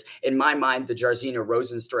wins, which in my mind, the Jairzinho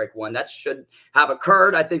Rozenstruik one, that should have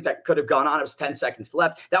occurred. I think that could have gone on. It was 10 seconds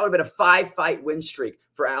left. That would have been a 5-fight win streak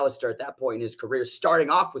for Alistair at that point in his career, starting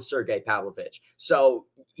off with Sergey Pavlovich. So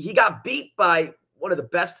he got beat by one of the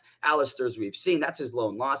best Alistairs we've seen. That's his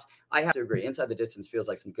lone loss. I have to agree. Inside the distance feels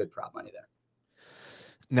like some good prop money there.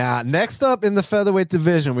 Now, next up in the featherweight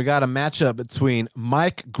division, we got a matchup between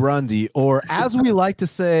Mike Grundy, or as we like to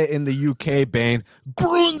say in the UK, Bane,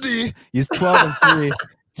 Grundy. He's 12-3,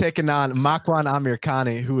 taking on Makwan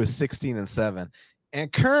Amirkhani, who is 16-7.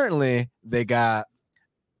 And currently, they got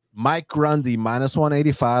Mike Grundy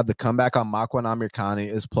 -185. The comeback on Makwan Amirkhani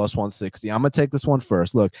is +160. I'm going to take this one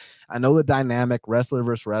first. Look, I know the dynamic wrestler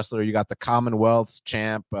versus wrestler. You got the Commonwealth's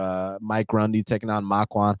champ, Mike Grundy, taking on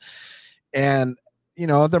Makwan. And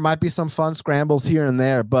there might be some fun scrambles here and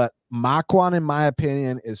there, but Makwan, in my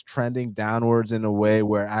opinion, is trending downwards in a way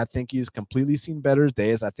where I think he's completely seen better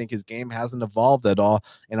days. I think his game hasn't evolved at all,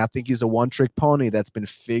 and I think he's a one-trick pony that's been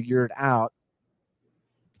figured out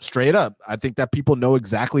straight up. I think that people know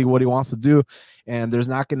exactly what he wants to do, and there's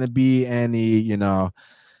not going to be any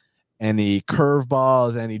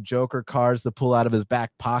curveballs, any joker cards to pull out of his back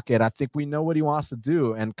pocket. I think we know what he wants to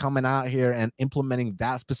do, and coming out here and implementing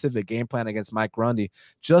that specific game plan against Mike Grundy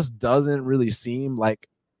just doesn't really seem like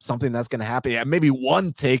something that's going to happen. Yeah, maybe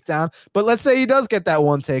one takedown, but let's say he does get that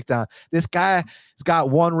one takedown. This guy has got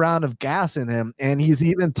one round of gas in him, and he's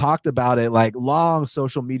even talked about it, like long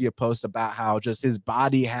social media posts about how just his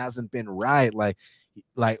body hasn't been right. Like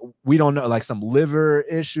we don't know, like some liver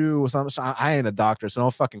issue or something. I ain't a doctor, so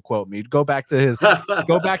don't fucking quote me. Go back to his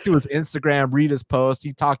Instagram, read his post.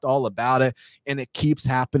 He talked all about it, and it keeps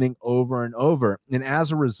happening over and over. And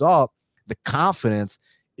as a result, the confidence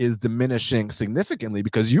is diminishing significantly,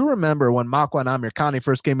 because you remember when Makwan Amirkhani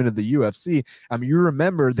first came into the UFC. I mean, you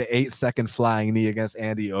remember the 8-second flying knee against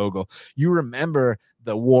Andy Ogle. You remember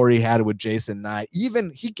the war he had with Jason Knight.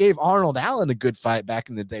 Even he gave Arnold Allen a good fight back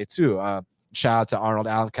in the day too. Shout out to Arnold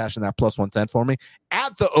Allen cashing that +110 for me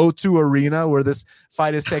at the O2 Arena where this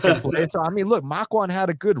fight is taking place. So, I mean, look, Makwan had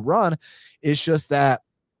a good run. It's just that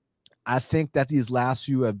I think that these last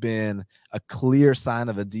few have been a clear sign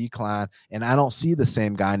of a decline, and I don't see the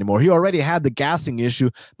same guy anymore. He already had the gassing issue,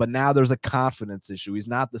 but now there's a confidence issue. He's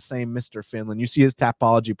not the same Mr. Finland. You see his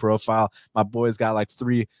Tapology profile. My boy's got like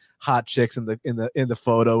 3 hot chicks in the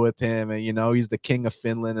photo with him, and he's the king of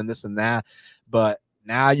Finland and this and that. But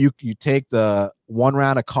now you take the one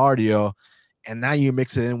round of cardio, and now you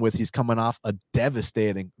mix it in with he's coming off a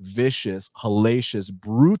devastating, vicious, hellacious,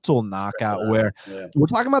 brutal knockout where we're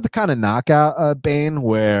talking about the kind of knockout, Bane,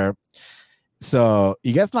 where so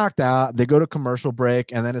he gets knocked out, they go to commercial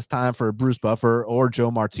break, and then it's time for Bruce Buffer or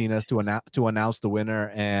Joe Martinez to announce the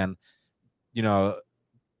winner. And,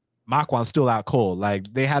 Makwan's still out cold.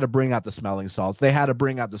 Like, they had to bring out the smelling salts. They had to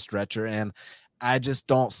bring out the stretcher. And I just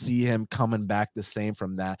don't see him coming back the same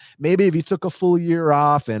from that. Maybe if he took a full year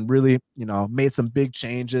off and really, made some big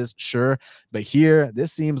changes, sure. But here,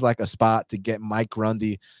 this seems like a spot to get Mike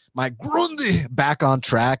Grundy back on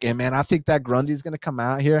track. And man, I think that Grundy's going to come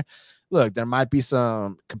out here. Look, there might be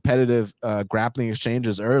some competitive grappling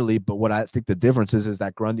exchanges early, but what I think the difference is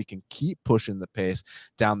that Grundy can keep pushing the pace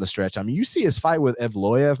down the stretch. I mean, you see his fight with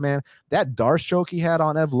Evloev, man. That Darce choke he had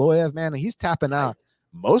on Evloev, man, he's tapping out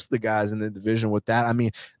most of the guys in the division with that. I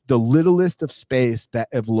mean, the littlest of space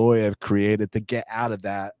that Evloev created to get out of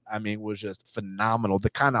that, I mean, was just phenomenal. The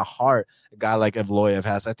kind of heart a guy like Evloev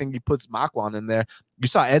has. I think he puts Makwan in there. You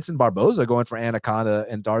saw Edson Barboza going for Anaconda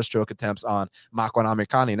and Darce choke attempts on Makwan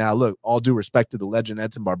Amirkhani. Now, look, all due respect to the legend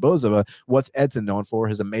Edson Barboza, but what's Edson known for?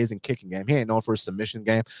 His amazing kicking game. He ain't known for his submission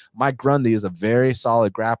game. Mike Grundy is a very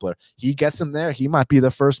solid grappler. He gets him there. He might be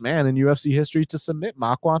the first man in UFC history to submit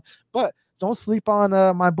Makwan, but don't sleep on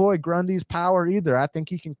my boy Grundy's power either. I think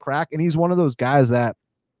he can crack, and he's one of those guys that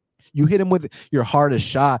you hit him with your hardest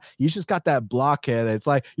shot. He's just got that blockhead. It's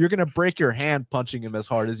like you're going to break your hand punching him as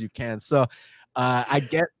hard as you can. So I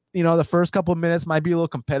get, the first couple of minutes might be a little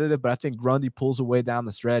competitive, but I think Grundy pulls away down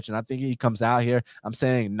the stretch, and I think he comes out here. I'm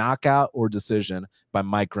saying knockout or decision by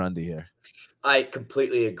Mike Grundy here. I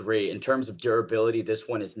completely agree. In terms of durability, this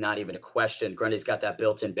one is not even a question. Grundy's got that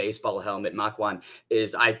built-in baseball helmet. Makwan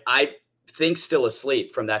is, I think, still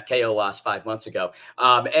asleep from that KO loss 5 months ago.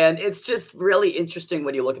 And it's just really interesting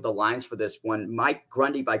when you look at the lines for this one. Mike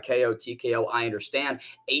Grundy by KO, TKO, I understand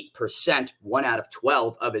 8%, 1 out of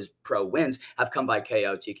 12 of his pro wins have come by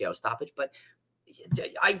KO, TKO stoppage. But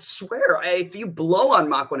I swear, if you blow on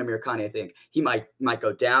Makwan Amirkhani, I think he might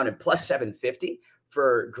go down, and plus 750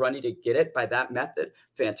 for Grundy to get it by that method.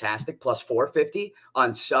 Fantastic. Plus 450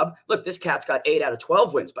 on sub. Look, this cat's got 8 out of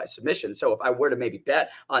 12 wins by submission. So if I were to maybe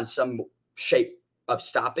bet on some shape of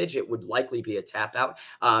stoppage, it would likely be a tap out.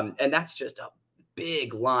 And that's just a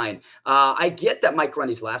big line. I get that Mike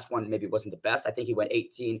Grundy's last one maybe wasn't the best. I think he went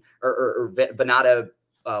 18 or Venata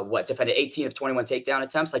defended 18 of 21 takedown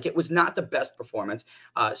attempts. Like, it was not the best performance,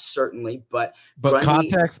 certainly, but Grundy,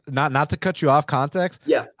 context, not to cut you off, context.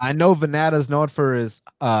 Yeah. I know Venata's known for his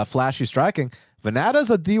flashy striking. Venata's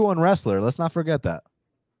a D1 wrestler. Let's not forget that.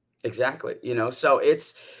 Exactly. So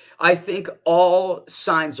I think all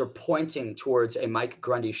signs are pointing towards a Mike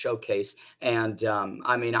Grundy showcase. And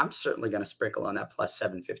I mean, I'm certainly going to sprinkle on that plus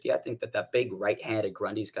 750. I think that big right-handed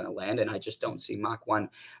Grundy's going to land, and I just don't see Makwan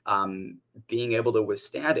being able to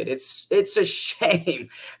withstand it. It's a shame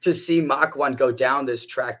to see Makwan go down this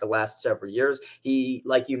track the last several years. He,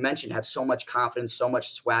 like you mentioned, had so much confidence, so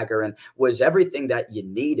much swagger, and was everything that you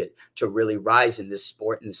needed to really rise in this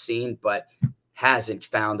sport and the scene, but hasn't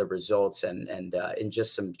found the results and in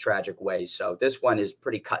just some tragic ways. So this one is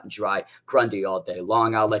pretty cut and dry. Grundy all day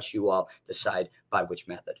long. I'll let you all decide by which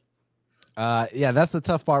method. Yeah, that's the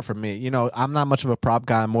tough part for me. I'm not much of a prop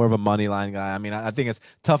guy. I'm more of a money line guy. I mean, I think it's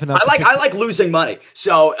tough enough. I like losing money.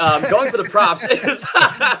 So going for the props is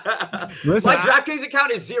my DraftKings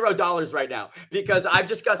account is $0 right now because I've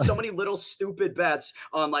just got so many little stupid bets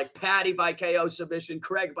on like Patty by KO submission,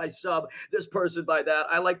 Craig by sub, this person by that.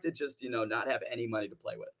 I like to just, not have any money to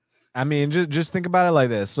play with. I mean, just think about it like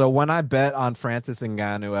this. So when I bet on Francis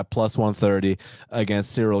Ngannou at plus 130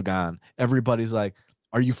 against Cyril Gane, everybody's like,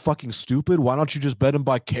 are you fucking stupid? Why don't you just bet him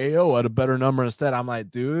by KO at a better number instead? I'm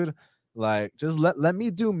like, dude, like, just let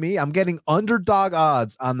me do me. I'm getting underdog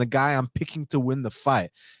odds on the guy I'm picking to win the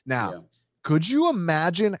fight. Now, Could you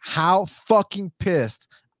imagine how fucking pissed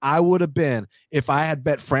I would have been if I had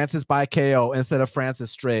bet Francis by KO instead of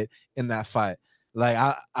Francis straight in that fight? Like,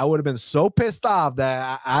 I would have been so pissed off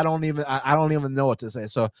that I don't even know what to say.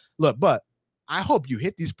 So look, but I hope you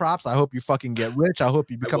hit these props. I hope you fucking get rich. I hope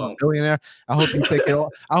you become a billionaire. I hope you take it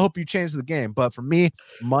all. I hope you change the game. But for me,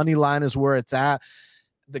 money line is where it's at.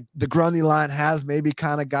 The Grundy line has maybe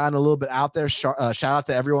kind of gotten a little bit out there. Shout out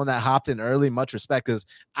to everyone that hopped in early. Much respect, because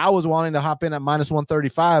I was wanting to hop in at minus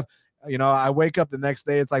 135. I wake up the next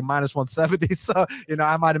day, it's like minus 170. So,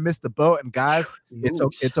 I might have missed the boat. And guys,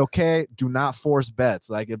 it's okay. Do not force bets.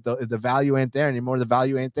 Like if the value ain't there anymore, the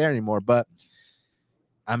value ain't there anymore. But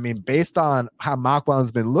I mean, based on how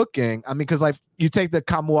Makwan's been looking, I mean, because like you take the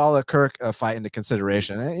Kamuela Kirk fight into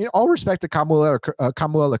consideration, and all respect to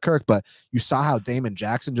Kamuela Kirk, but you saw how Damon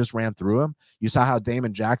Jackson just ran through him. You saw how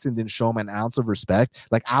Damon Jackson didn't show him an ounce of respect.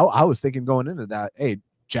 Like I was thinking going into that, hey,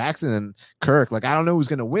 Jackson and Kirk, like I don't know who's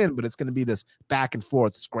going to win, but it's going to be this back and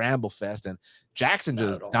forth scramble fest, and Jackson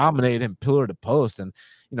just dominated him pillar to post. And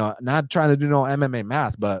not trying to do no MMA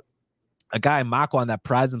math, but a guy Makwan that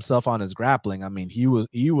prides himself on his grappling. I mean, he was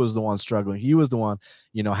the one struggling. He was the one,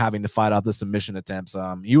 having to fight out the submission attempts.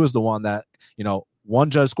 He was the one that,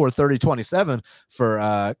 one judge scored 30-27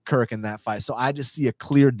 for Kirk in that fight. So I just see a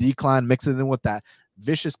clear decline, mixing in with that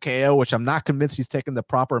vicious KO, which I'm not convinced he's taking the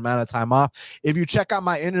proper amount of time off. If you check out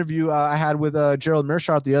my interview I had with Gerald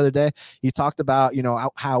Meerschaert the other day, he talked about,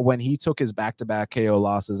 how when he took his back-to-back KO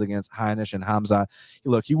losses against Heinisch and Hamzat,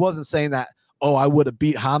 look, he wasn't saying that, oh, I would have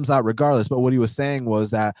beat Hamzat regardless. But what he was saying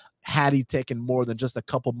was that had he taken more than just a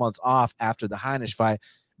couple months off after the Heinisch fight,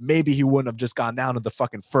 maybe he wouldn't have just gone down to the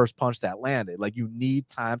fucking first punch that landed. Like, you need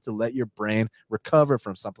time to let your brain recover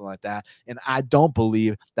from something like that. And I don't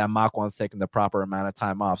believe that Makwan's taking the proper amount of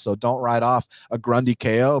time off. So don't write off a Grundy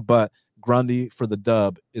KO, but Grundy for the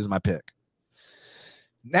dub is my pick.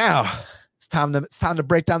 Now, it's time to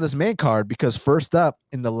break down this main card, because first up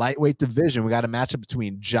in the lightweight division, we got a matchup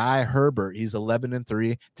between Jai Herbert. He's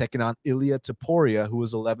 11-3, taking on Ilia Topuria, who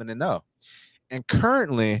is 11-0. And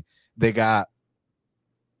currently, they got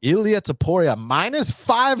Ilia Topuria minus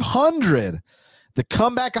 500. The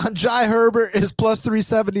comeback on Jai Herbert is plus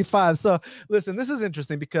 375. So listen, this is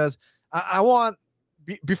interesting because I want,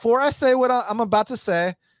 before I say what I'm about to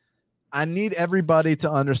say, I need everybody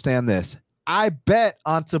to understand this. I bet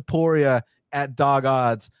on Topuria at dog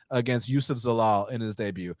odds against Yusuf Zalal in his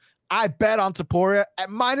debut. I bet on Topuria at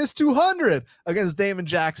minus 200 against Damon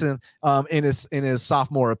Jackson in his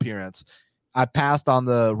sophomore appearance. I passed on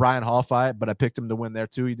the Ryan Hall fight, but I picked him to win there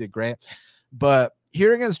too. He did great. But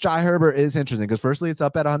here against Jai Herbert is interesting because firstly, it's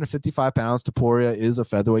up at 155 pounds. Topuria is a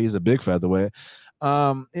featherweight. He's a big featherweight.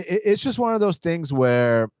 It's just one of those things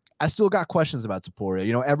where I still got questions about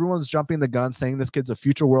Topuria. Everyone's jumping the gun saying this kid's a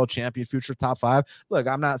future world champion, future top 5. Look,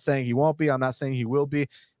 I'm not saying he won't be. I'm not saying he will be.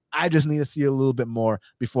 I just need to see a little bit more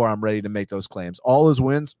before I'm ready to make those claims. All his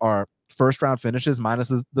wins are first round finishes minus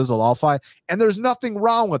the Zalal fight. And there's nothing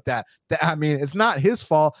wrong with that. I mean, it's not his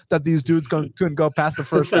fault that these dudes couldn't go past the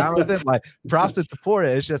first round with him. Like, props to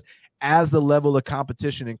Topuria. It's just, as the level of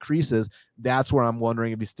competition increases, that's where I'm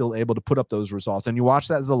wondering if he's still able to put up those results. And you watch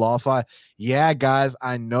that Zalal fight. Yeah, guys,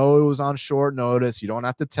 I know it was on short notice. You don't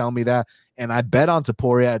have to tell me that. And I bet on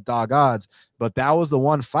Topuria at dog odds, but that was the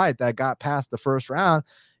one fight that got past the first round.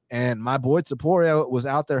 And my boy Topuria was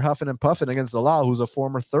out there huffing and puffing against Zalal, who's a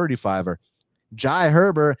former 35er. Jai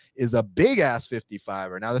Herbert is a big-ass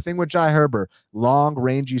 55er. Now, the thing with Jai Herbert, long,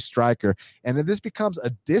 rangy striker. And if this becomes a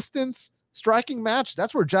distance striking match,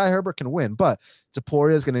 that's where Jai Herbert can win. But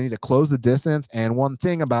Topuria is going to need to close the distance. And one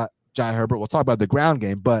thing about Jai Herbert, we'll talk about the ground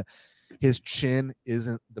game, but his chin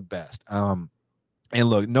isn't the best. And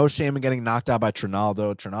look, no shame in getting knocked out by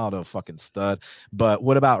Trinaldo. Trinaldo, fucking stud. But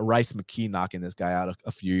what about Rice McKee knocking this guy out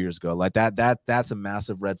a few years ago? Like that's a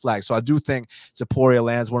massive red flag. So I do think Topuria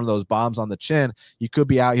lands one of those bombs on the chin. You could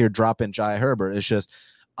be out here dropping Jai Herbert. It's just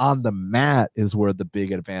on the mat is where the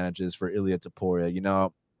big advantage is for Ilia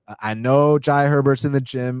Topuria. I know Jai Herbert's in the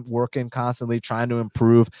gym working constantly, trying to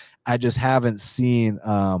improve. I just haven't seen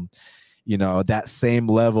that same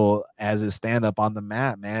level as his stand-up on the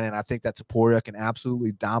mat, man. And I think that Topuria can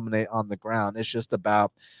absolutely dominate on the ground. It's just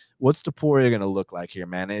about what's Topuria going to look like here,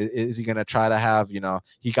 man. Is he going to try to have,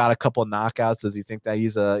 he got a couple knockouts. Does he think that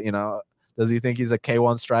he's does he think he's a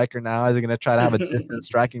K1 striker now? Is he going to try to have a distance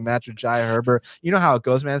striking match with Jai Herbert? You know how it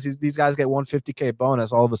goes, man. These guys get 150K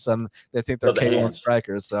bonus. All of a sudden, they think they're K1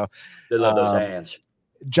 strikers. So they love those hands.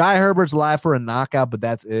 Jai Herbert's live for a knockout, but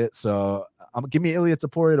that's it. So give me Ilia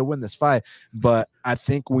Topuria to win this fight. But I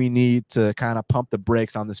think we need to kind of pump the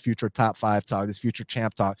brakes on this future top 5 talk, this future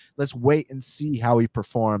champ talk. Let's wait and see how he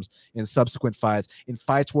performs in subsequent fights, in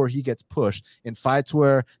fights where he gets pushed, in fights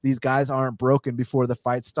where these guys aren't broken before the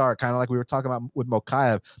fight start, kind of like we were talking about with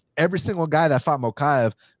Mokaev. Every single guy that fought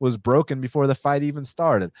Mokaev was broken before the fight even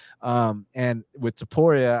started. And with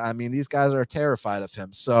Topuria, I mean, these guys are terrified of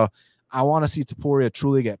him. So I want to see Topuria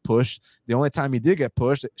truly get pushed. The only time he did get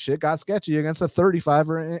pushed, shit got sketchy against a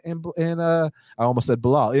 35er in I almost said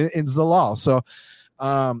Bilal, in Zalal. So,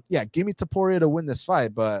 give me Topuria to win this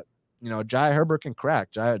fight. But, Jai Herbert can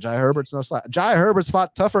crack. Jai Herbert's no slack. Jai Herbert's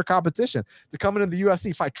fought tougher competition to come into the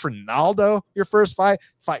UFC, fight Trinaldo, your first fight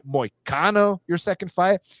Moicano, your second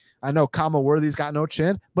fight. I know Kama Worthy's got no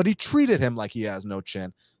chin, but he treated him like he has no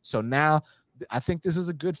chin. So now I think this is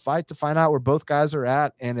a good fight to find out where both guys are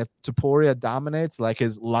at. And if Topuria dominates like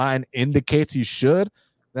his line indicates he should,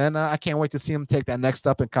 then I can't wait to see him take that next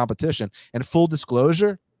step in competition. And full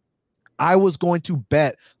disclosure, I was going to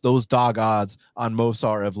bet those dog odds on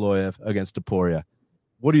Movsar Evloev against Topuria.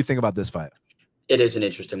 What do you think about this fight? It is an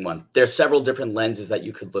interesting one. There's several different lenses that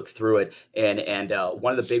you could look through it, and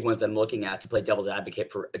one of the big ones that I'm looking at to play devil's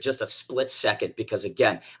advocate for just a split second, because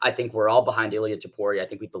again, I think we're all behind Ilya Taporia. I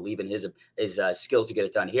think we believe in his skills to get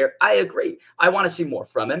it done here. I agree. I want to see more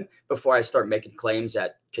from him before I start making claims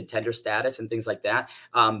at contender status and things like that.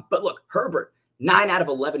 But look, Herbert. 9 out of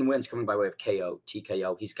 11 wins coming by way of KO,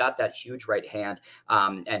 TKO. He's got that huge right hand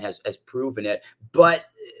and has proven it. But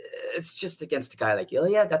it's just against a guy like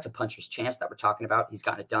Ilya. That's a puncher's chance that we're talking about. He's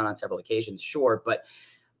gotten it done on several occasions, sure. But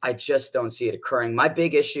I just don't see it occurring. My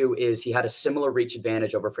big issue is he had a similar reach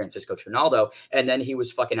advantage over Francisco Trinaldo, and then he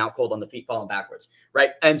was fucking out cold on the feet falling backwards,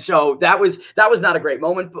 right? And so that was not a great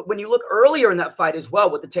moment. But when you look earlier in that fight as well,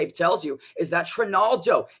 what the tape tells you is that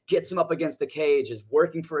Trinaldo gets him up against the cage, is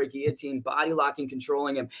working for a guillotine, body locking,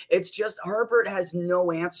 controlling him. It's just Herbert has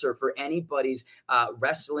no answer for anybody's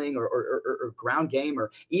wrestling or ground game, or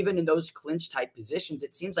even in those clinch type positions.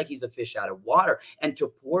 It seems like he's a fish out of water, and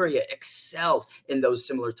Topuria excels in those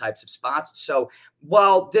similar types of spots. So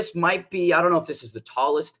while this might be, I don't know if this is the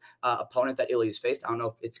tallest opponent that Ilya's faced. I don't know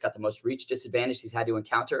if it's got the most reach disadvantage he's had to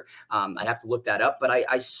encounter. I'd have to look that up, but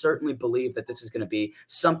I certainly believe that this is going to be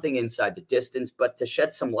something inside the distance. But to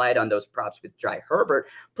shed some light on those props with Jai Herbert,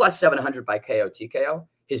 plus 700 by KO TKO.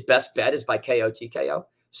 His best bet is by KO TKO.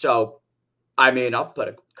 So I mean, I'll put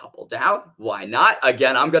a couple down. Why not?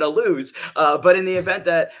 Again, I'm going to lose. But in the event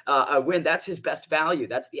that I win, that's his best value.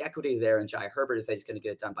 That's the equity there. And Jai Herbert is that he's going to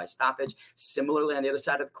get it done by stoppage. Similarly, on the other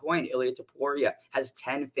side of the coin, Ilya Taporia has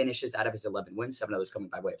 10 finishes out of his 11 wins, 7 of those coming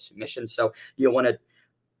by way of submission. So you want to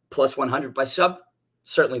plus 100 by sub,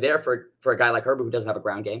 certainly there for a guy like Herbert who doesn't have a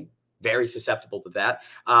ground game. Very susceptible to that.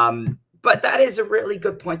 But that is a really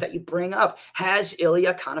good point that you bring up. Has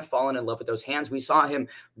Ilya kind of fallen in love with those hands? We saw him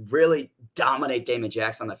really dominate Damon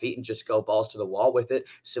Jackson on the feet and just go balls to the wall with it,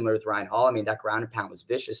 similar with Ryan Hall. I mean, that ground and pound was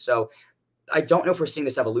vicious. So I don't know if we're seeing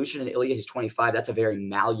this evolution in Ilya. He's 25. That's a very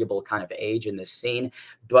malleable kind of age in this scene.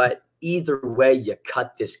 But either way you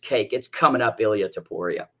cut this cake, it's coming up Ilya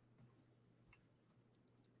Taporia.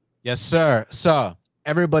 Yes, sir. So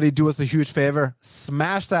everybody do us a huge favor.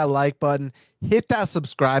 Smash that like button. Hit that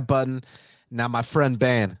subscribe button. Now, my friend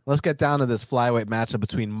Ben, let's get down to this flyweight matchup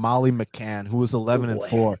between Molly McCann, who is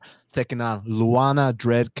 11-4, taking on Luana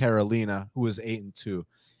Dread Carolina, who is 8-2.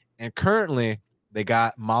 And currently, they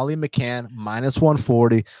got Molly McCann minus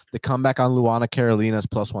 140. The comeback on Luana Carolina is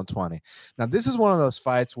plus 120. Now, this is one of those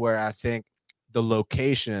fights where I think the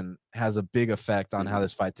location has a big effect on how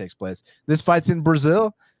this fight takes place. This fight's in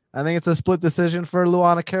Brazil. I think it's a split decision for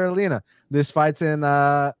Luana Carolina. This fight's in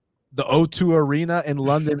the O2 Arena in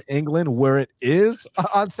London, England, where it is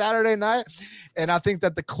on Saturday night. And I think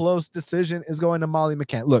that the close decision is going to Molly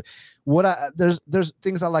McCann. Look, there's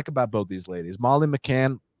things I like about both these ladies. Molly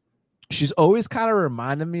McCann, she's always kind of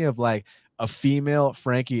reminded me of like a female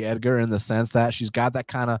Frankie Edgar in the sense that she's got that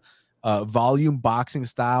kind of volume boxing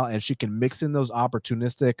style, and she can mix in those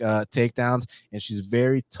opportunistic takedowns, and she's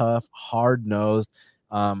very tough, hard-nosed.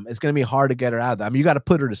 It's going to be hard to get her out of that. I mean, you got to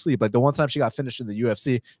put her to sleep. Like the one time she got finished in the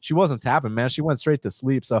UFC, she wasn't tapping, man. She went straight to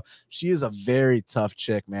sleep. So she is a very tough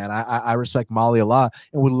chick, man. I respect Molly a lot.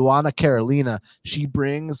 And with Luana Carolina, she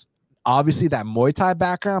brings obviously that Muay Thai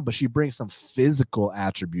background, but she brings some physical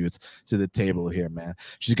attributes to the table here, man.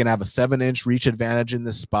 She's going to have a 7-inch reach advantage in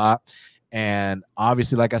this spot. And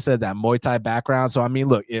obviously, like I said, that Muay Thai background. So, I mean,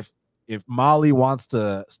 look, if Molly wants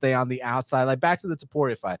to stay on the outside, like back to the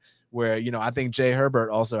Topuria fight, where, you know, I think Jai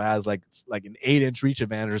Herbert also has like an 8-inch reach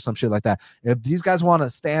advantage or some shit like that. If these guys want to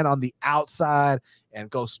stand on the outside and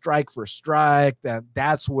go strike for strike, then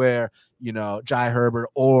that's where, you know, Jai Herbert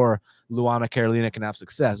or Luana Carolina can have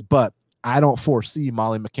success. But I don't foresee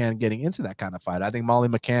Molly McCann getting into that kind of fight. I think Molly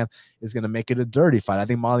McCann is going to make it a dirty fight. I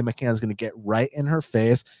think Molly McCann is going to get right in her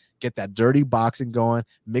face, get that dirty boxing going,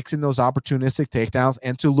 mixing those opportunistic takedowns.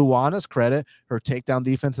 And to Luana's credit, her takedown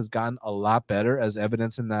defense has gotten a lot better, as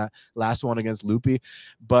evidence in that last one against Lupi.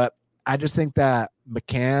 But I just think that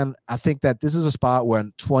McCann, I think that this is a spot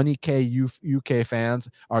when 20K UK fans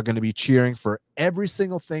are going to be cheering for every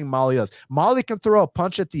single thing Molly does. Molly can throw a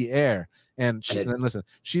punch at the air. And listen,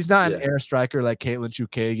 she's not an air striker like Caitlin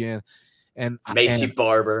Chukagian and Macy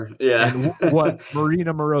Barber. Yeah. And what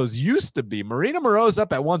Marina Moroz used to be. Marina Moroz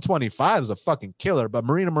up at 125 was a fucking killer, but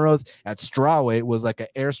Marina Moroz at strawweight was like an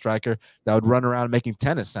air striker that would run around making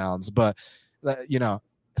tennis sounds. But, you know,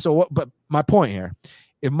 so what? But my point here,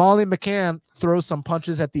 if Molly McCann throws some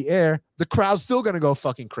punches at the air, the crowd's still going to go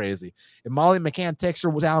fucking crazy. If Molly McCann takes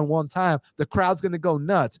her down one time, the crowd's going to go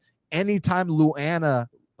nuts. Anytime Luana,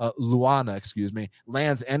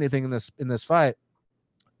 lands anything in this fight,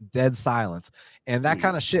 dead silence. And that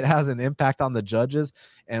kind of shit has an impact on the judges.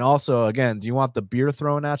 And also, again, do you want the beer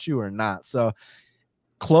thrown at you or not? So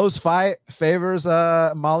close fight favors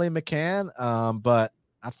Molly McCann. But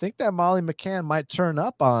I think that Molly McCann might turn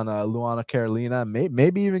up on Luana Carolina,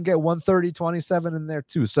 maybe even get 130-27 in there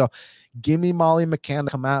too. So give me Molly McCann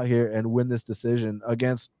to come out here and win this decision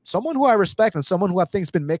against someone who I respect and someone who I think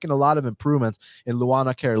has been making a lot of improvements in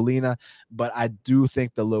Luana Carolina. But I do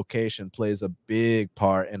think the location plays a big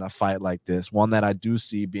part in a fight like this, one that I do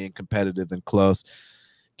see being competitive and close.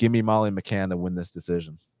 Give me Molly McCann to win this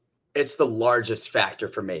decision. It's the largest factor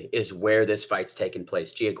for me is where this fight's taking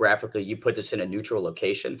place. Geographically, you put this in a neutral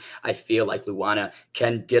location. I feel like Luana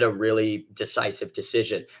can get a really decisive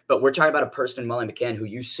decision. But we're talking about a person in Molly McCann who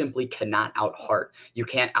you simply cannot out-heart. You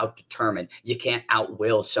can't out-determine. You can't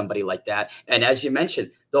out-will somebody like that. And as you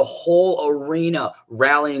mentioned, the whole arena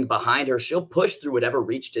rallying behind her. She'll push through whatever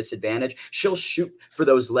reach disadvantage. She'll shoot for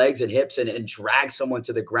those legs and hips and drag someone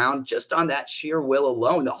to the ground just on that sheer will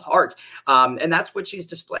alone, the heart. And that's what she's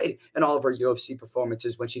displayed in all of her UFC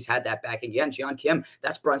performances when she's had that back again. Jeon Kim,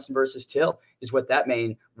 that's Brunson versus Till is what that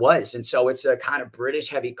main was. And so it's a kind of British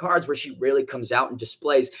heavy cards where she really comes out and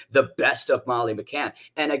displays the best of Molly McCann.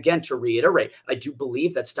 And again, to reiterate, I do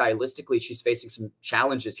believe that stylistically she's facing some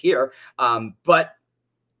challenges here. But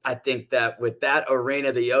I think that with that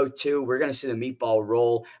arena, the O2, we're going to see the meatball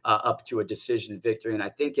roll up to a decision victory. And I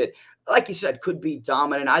think it, like you said, could be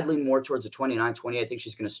dominant. I'd lean more towards a 29-20. I think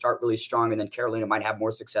she's going to start really strong, and then Carolina might have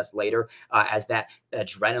more success later as that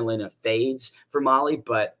adrenaline fades for Molly.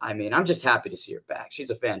 But, I mean, I'm just happy to see her back. She's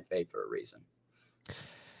a fan fave for a reason.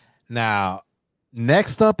 Now,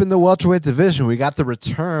 next up in the welterweight division, we got the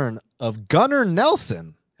return of Gunnar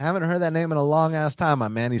Nelson. Haven't heard that name in a long ass time, my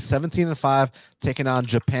man. He's 17-5, taking on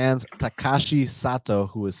Japan's Takashi Sato,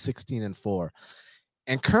 who is 16-4.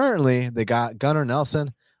 And currently, they got Gunnar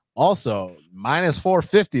Nelson also minus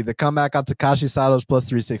 450. The comeback on Takashi Sato's plus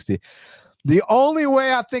 360. The only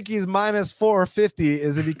way I think he's minus 450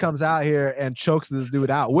 is if he comes out here and chokes this dude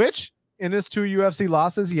out, which in his 2 UFC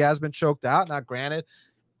losses, he has been choked out. Now, granted,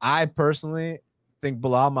 I personally think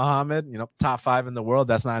Bilal Muhammad, top 5 in the world.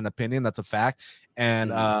 That's not an opinion. That's a fact.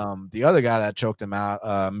 And the other guy that choked him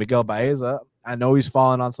out, Miguel Baeza, I know he's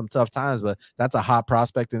fallen on some tough times, but that's a hot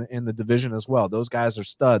prospect in the division as well. Those guys are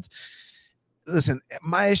studs. Listen,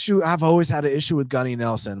 my issue, I've always had an issue with Gunny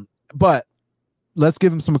Nelson, but let's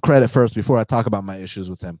give him some credit first before I talk about my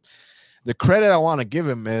issues with him. The credit I want to give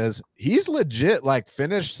him is he's legit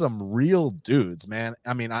finished some real dudes, man.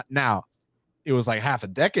 I mean, now it was like half a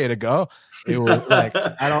decade ago. It was like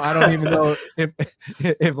I don't even know if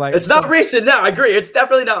it's not recent now. I agree, it's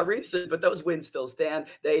definitely not recent, but those wins still stand.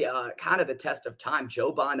 They kind of the test of time.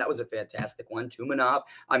 Joban, that was a fantastic one. Tumanov,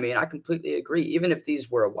 I mean, I completely agree. Even if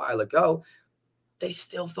these were a while ago, they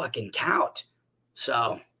still fucking count.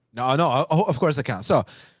 So no, of course they count. So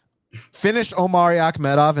finished Omari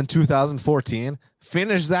Akhmedov in 2014.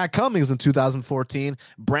 Finished Zach Cummings in 2014.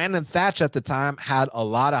 Brandon Thatch at the time had a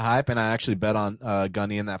lot of hype, and I actually bet on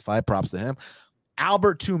Gunny in that fight. Props to him.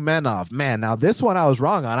 Albert Tumenov. Man, now this one I was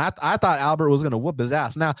wrong on. I thought Albert was going to whoop his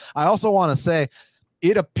ass. Now, I also want to say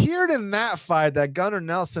it appeared in that fight that Gunnar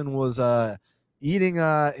Nelson was eating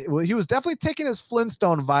he was definitely taking his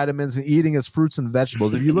Flintstone vitamins and eating his fruits and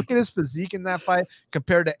vegetables. If you look at his physique in that fight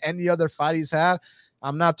compared to any other fight he's had,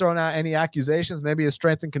 I'm not throwing out any accusations. Maybe his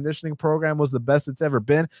strength and conditioning program was the best it's ever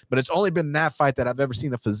been, but it's only been that fight that I've ever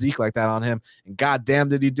seen a physique like that on him. And goddamn,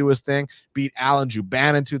 did he do his thing. Beat Alan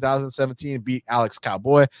Juban in 2017, beat Alex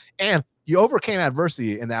Cowboy, and he overcame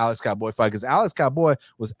adversity in the Alex Cowboy fight because Alex Cowboy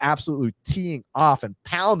was absolutely teeing off and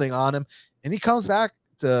pounding on him, and he comes back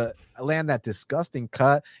to land that disgusting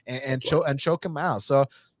cut and choke him out. So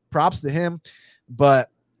props to him, but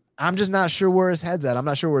I'm just not sure where his head's at. I'm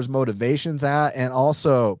not sure where his motivation's at. And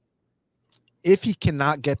also, if he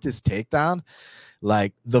cannot get this takedown,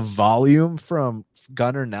 like the volume from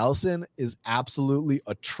Gunnar Nelson is absolutely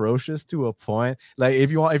atrocious to a point. Like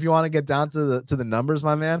if you want to get down to the numbers,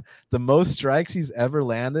 my man, the most strikes he's ever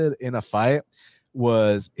landed in a fight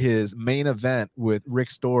was his main event with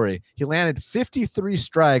Rick Story. He landed 53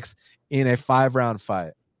 strikes in a 5-round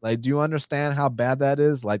fight. Like, do you understand how bad that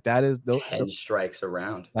is? Like, that is 10 strikes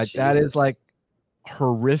around. Like, Jesus. That is like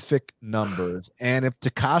horrific numbers. And if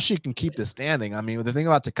Takashi can keep the standing, I mean, the thing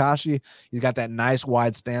about Takashi, he's got that nice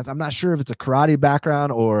wide stance. I'm not sure if it's a karate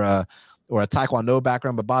background or a taekwondo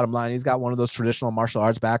background, but bottom line, he's got one of those traditional martial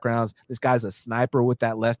arts backgrounds. This guy's a sniper with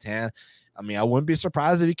that left hand. I mean, I wouldn't be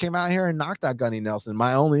surprised if he came out here and knocked out Gunny Nelson.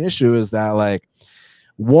 My only issue is that, like,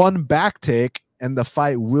 one back take and the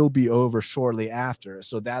fight will be over shortly after.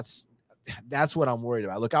 So that's that's what I'm worried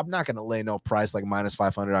about. Look, I'm not going to lay no price like minus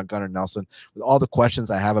 500 on Gunnar Nelson with all the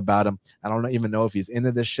questions I have about him. I don't even know if he's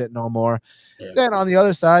into this shit no more. Yeah. Then on the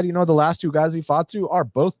other side, the last two guys he fought to are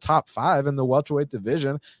both top 5 in the welterweight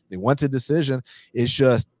division. They went to decision. It's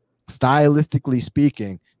just stylistically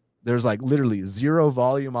speaking, there's like literally zero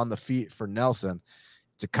volume on the feet for Nelson.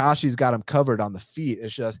 Tekashi's got him covered on the feet.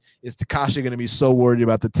 It's just, is Tekashi going to be so worried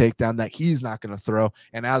about the takedown that he's not going to throw?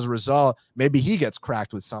 And as a result, maybe he gets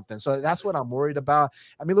cracked with something. So that's what I'm worried about.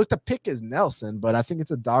 I mean, look, the pick is Nelson, but I think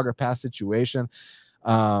it's a dog or pass situation.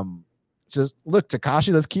 Just look,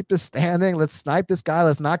 Tekashi, let's keep this standing. Let's snipe this guy.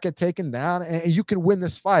 Let's not get taken down. And you can win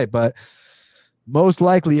this fight. But most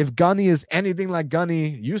likely, if Gunny is anything like Gunny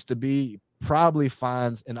used to be, probably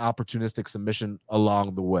finds an opportunistic submission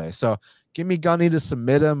along the way. So give me Gunny to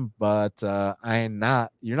submit him, but you're not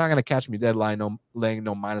going to catch me dead laying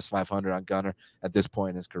no minus 500 on Gunnar at this point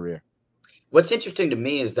in his career. What's interesting to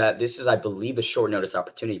me is that this is, I believe, a short notice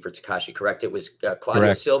opportunity for Tekashi, correct? It was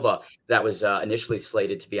Claudio Silva that was initially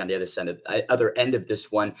slated to be on the other end of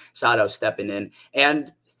this one, Sato stepping in.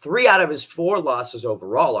 And 3 out of his 4 losses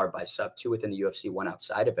overall are by sub, 2 within the UFC, 1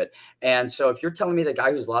 outside of it. And so if you're telling me the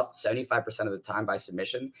guy who's lost 75% of the time by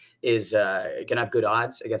submission is going to have good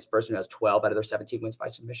odds against a person who has 12 out of their 17 wins by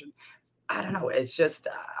submission, I don't know. It's just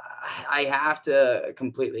I have to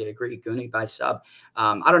completely agree. Gunny by sub.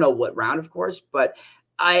 I don't know what round, of course, but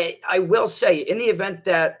I will say, in the event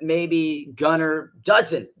that maybe Gunnar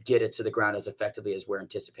doesn't get it to the ground as effectively as we're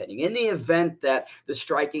anticipating, in the event that the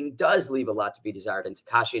striking does leave a lot to be desired and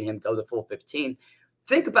Tekashi and him go the full 15,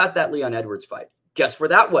 think about that Leon Edwards fight. Guess where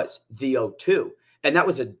that was? The O2. And that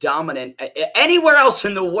was a dominant, anywhere else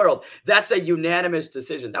in the world, that's a unanimous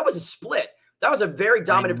decision. That was a split. That was a very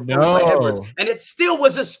dominant performance by Edwards. And it still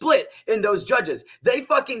was a split in those judges. They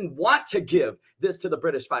fucking want to give this to the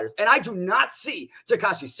British fighters. And I do not see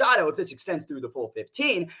Tekashi Sato, if this extends through the full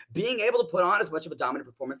 15, being able to put on as much of a dominant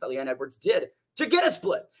performance that Leon Edwards did to get a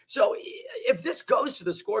split. So if this goes to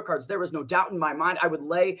the scorecards, there is no doubt in my mind, I would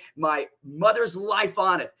lay my mother's life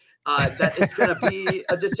on it. That it's going to be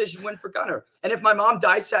a decision win for Gunnar. And if my mom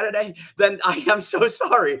dies Saturday, then I am so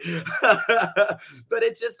sorry. But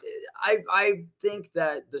it's just, I think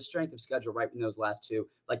that the strength of schedule right in those last 2,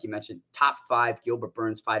 like you mentioned, top 5, Gilbert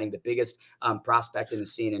Burns fighting the biggest prospect in the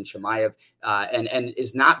scene in Chimaev, and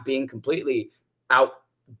is not being completely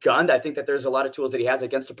outgunned. I think that there's a lot of tools that he has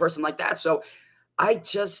against a person like that. So I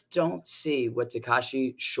just don't see what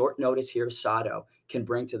Tekashi, short notice here, Sato, can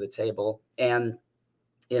bring to the table. And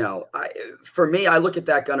for me, I look at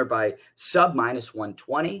that Gunnar by sub minus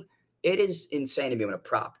 120. It is insane to me when a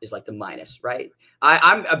prop is like the minus, right?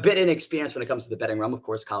 I'm a bit inexperienced when it comes to the betting realm. Of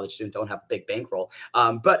course, college students don't have a big bankroll.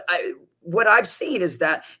 But what I've seen is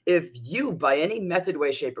that if you, by any method,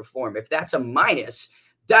 way, shape, or form, if that's a minus,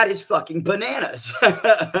 that is fucking bananas.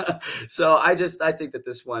 So I think that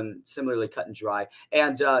this one similarly cut and dry.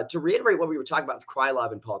 And to reiterate what we were talking about with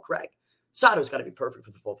Krylov and Paul Craig, Sato's got to be perfect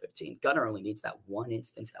for the full 15. Gunnar only needs that one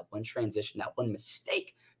instance, that one transition, that one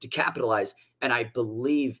mistake to capitalize. And I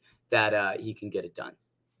believe that he can get it done.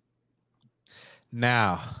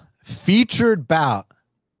 Now, featured bout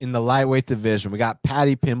in the lightweight division, we got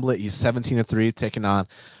Paddy Pimblett. He's 17-3, taking on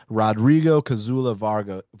Rodrigo Cazula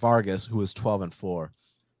Vargas, who is 12-4.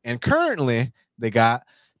 And currently, they got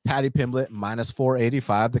Paddy Pimblett minus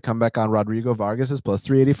 485. The comeback on Rodrigo Vargas is plus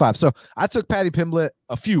 385. So I took Paddy Pimblett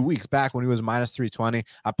a few weeks back when he was minus 320.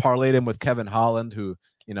 I parlayed him with Kevin Holland, who,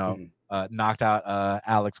 knocked out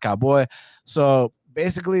Alex Cowboy. So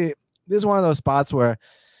basically, this is one of those spots where,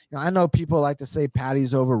 I know people like to say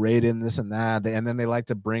Paddy's overrated and this and that. And then they like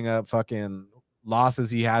to bring up fucking losses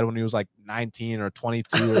he had when he was like 19 or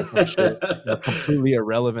 22 or some shit, completely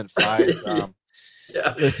irrelevant fight.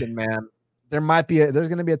 Yeah. Listen, man, there's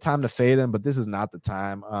going to be a time to fade him, but this is not the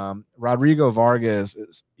time. Rodrigo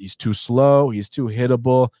Vargas, he's too slow. He's too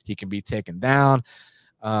hittable. He can be taken down.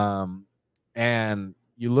 And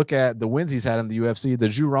you look at the wins he's had in the UFC, the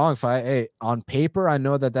Zhu Rong fight. Hey, on paper, I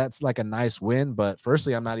know that that's like a nice win, but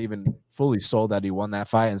firstly, I'm not even fully sold that he won that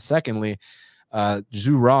fight. And secondly,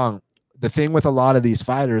 Zhu Rong, the thing with a lot of these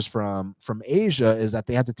fighters from Asia is that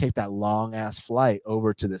they have to take that long ass flight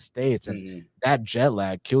over to the States, and that jet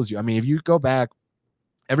lag kills you. I mean, if you go back,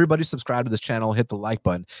 everybody subscribe to this channel, hit the like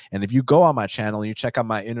button. And if you go on my channel and you check out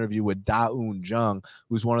my interview with Da Un Jung,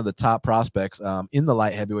 who's one of the top prospects in the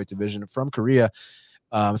light heavyweight division from Korea.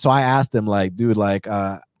 So I asked him, like, dude, like,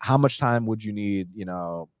 how much time would you need,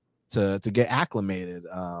 to get acclimated,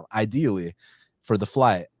 ideally, for the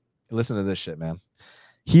flight? Listen to this shit, man.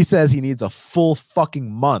 He says he needs a full fucking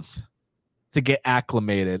month to get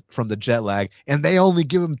acclimated from the jet lag, and they only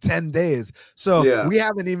give him 10 days. So we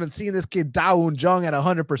haven't even seen this kid Dawoon Jung at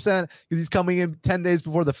 100% because he's coming in 10 days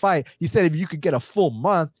before the fight. He said if you could get a full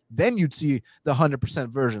month, then you'd see the 100%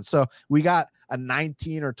 version. So we got a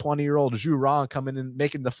 19 or 20-year-old Zhu Rong coming in,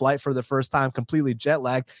 making the flight for the first time, completely jet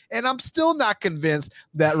lagged. And I'm still not convinced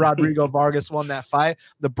that Rodrigo Vargas won that fight.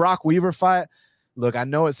 The Brock Weaver fight, look, I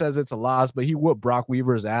know it says it's a loss, but he whooped Brock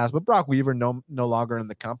Weaver's ass. But Brock Weaver no longer in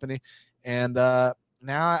the company. And now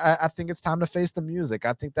I think it's time to face the music.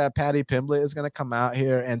 I think that Paddy Pimblett is going to come out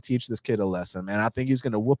here and teach this kid a lesson, man. I think he's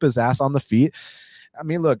going to whoop his ass on the feet. I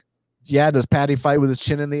mean, look, yeah, does Paddy fight with his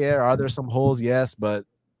chin in the air? Are there some holes? Yes, but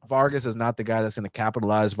Vargas is not the guy that's going to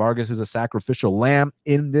capitalize. Vargas is a sacrificial lamb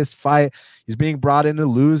in this fight. He's being brought in to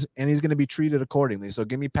lose, and he's going to be treated accordingly. So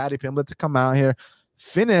give me Paddy Pimblett to come out here,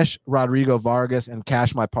 finish Rodrigo Vargas, and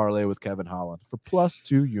cash my parlay with Kevin Holland for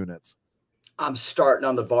 +2 units. I'm starting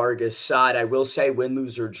on the Vargas side. I will say win,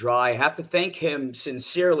 lose, or draw. I have to thank him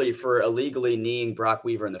sincerely for illegally kneeing Brock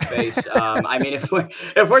Weaver in the face. I mean, if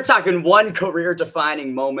we're talking one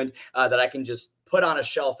career-defining moment that I can just put on a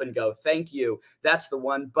shelf and go, thank you, that's the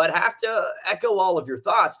one. But I have to echo all of your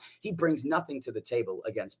thoughts. He brings nothing to the table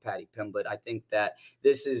against Paddy Pimblett. I think that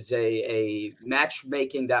this is a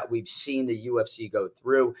matchmaking that we've seen the UFC go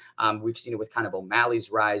through. We've seen it with kind of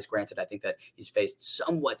O'Malley's rise. Granted, I think that he's faced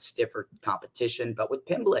somewhat stiffer competition, but with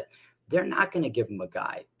Pimblett, they're not going to give him a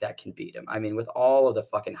guy that can beat him. I mean, with all of the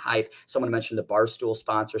fucking hype, someone mentioned the Barstool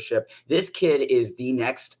sponsorship. This kid is the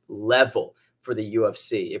next level for the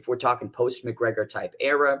UFC. If we're talking post-McGregor type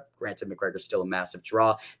era, granted McGregor's still a massive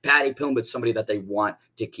draw, Paddy Pimblett's somebody that they want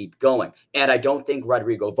to keep going. And I don't think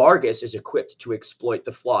Rodrigo Vargas is equipped to exploit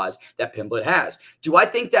the flaws that Pimblett has. Do I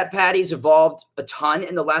think that Paddy's evolved a ton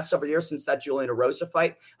in the last several years since that Julian Erosa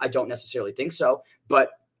fight? I don't necessarily think so,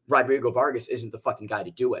 but Rodrigo Vargas isn't the fucking guy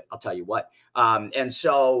to do it. I'll tell you what. And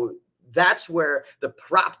so that's where the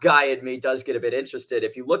prop guy in me does get a bit interested.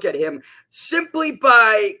 If you look at him simply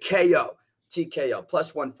by KO, TKO,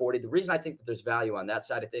 +140. The reason I think that there's value on that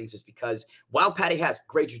side of things is because while Paddy has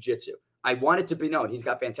great jiu-jitsu, I want it to be known, he's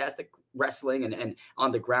got fantastic wrestling and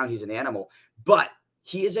on the ground, he's an animal. But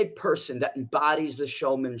he is a person that embodies the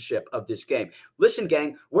showmanship of this game. Listen,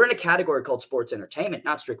 gang, we're in a category called sports entertainment,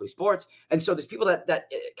 not strictly sports. And so there's people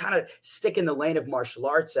that kind of stick in the lane of martial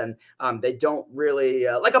arts and they don't really,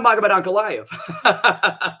 like a Magomed Ankalaev,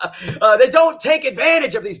 they don't take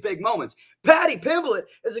advantage of these big moments. Paddy Pimblett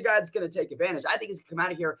is a guy that's going to take advantage. I think he's going to come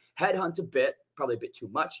out of here, headhunt a bit, probably a bit too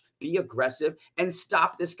much, be aggressive, and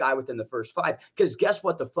stop this guy within the first 5. Because guess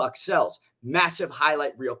what the fuck sells? Massive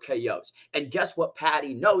highlight reel KOs. And guess what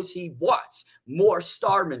Paddy knows he wants? More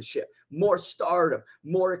starmanship, more stardom,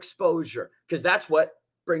 more exposure. Because that's what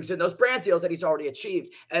brings in those brand deals that he's already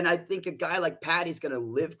achieved. And I think a guy like Paddy's going to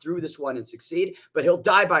live through this one and succeed, but he'll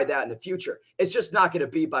die by that in the future. It's just not going to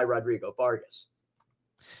be by Rodrigo Vargas.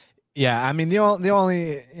 Yeah, I mean the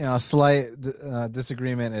only slight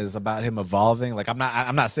disagreement is about him evolving. Like I'm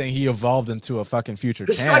not saying he evolved into a fucking future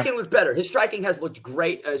champ. His striking looked better. His striking has looked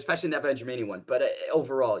great, especially in that Benjamini one. But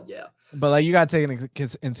overall, yeah. But like you got to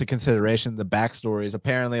take into consideration the backstories.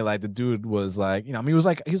 Apparently, like the dude was like, I mean,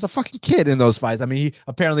 he was a fucking kid in those fights. I mean, he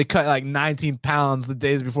apparently cut like 19 pounds the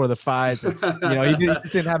days before the fights. And, he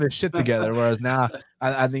didn't have his shit together. Whereas now,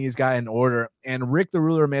 I think he's got in order. And Rick the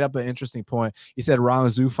Ruler made up an interesting point. He said Rong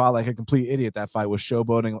Zhu fought like a complete idiot that fight, was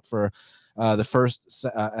showboating for the first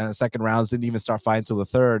and second rounds, didn't even start fighting until the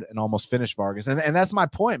third and almost finished Vargas. And that's my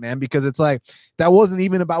point, man, because it's like that wasn't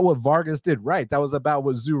even about what Vargas did right. That was about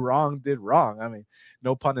what Zhu Rong did wrong. I mean,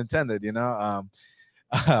 no pun intended,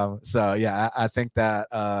 So, yeah, I think that,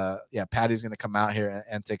 Paddy's going to come out here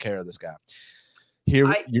and take care of this guy. Go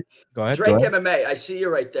ahead. Drake MMA, I see you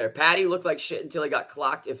right there. Paddy looked like shit until he got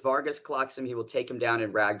clocked. If Vargas clocks him, he will take him down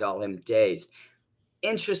and ragdoll him dazed.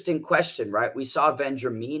 Interesting question, right? We saw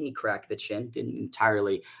Vendramini crack the chin, didn't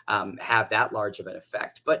entirely have that large of an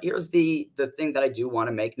effect. But here's the thing that I do want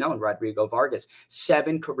to make known. Rodrigo Vargas,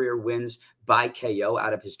 7 career wins by KO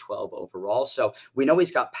out of his 12 overall. So we know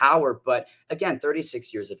he's got power, but again,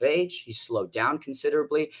 36 years of age, he's slowed down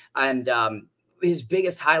considerably. And his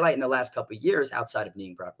biggest highlight in the last couple of years outside of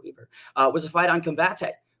kneeing Brock Weaver was a fight on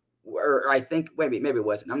Combate. Or I think maybe it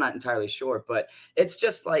wasn't. I'm not entirely sure, but it's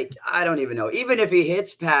just like, I don't even know. Even if he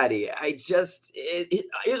hits Paddy, here's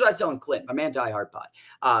what I tell Clint, my man, Die Hard Pod.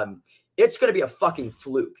 It's going to be a fucking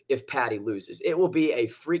fluke if Paddy loses. It will be a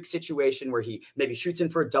freak situation where he maybe shoots in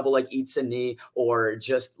for a double leg, eats a knee, or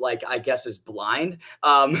just like, I guess, is blind.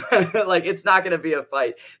 Like it's not going to be a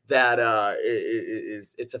fight that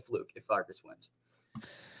it's a fluke if Vargas wins.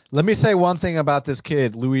 Let me say one thing about this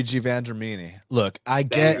kid, Luigi Vendramini. Look, I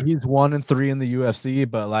get Banger. he's 1-3 in the UFC,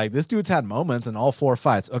 but like this dude's had moments in all 4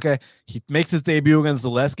 fights. Okay, he makes his debut against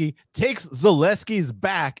Zaleski, takes Zaleski's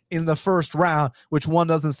back in the first round, which one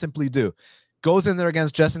doesn't simply do. Goes in there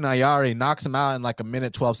against Justin Ayari, knocks him out in like a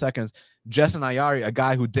minute 12 seconds. Justin Ayari, a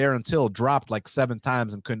guy who Darren Till dropped like 7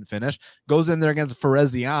 times and couldn't finish, goes in there against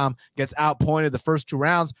Fereziam, gets outpointed the first 2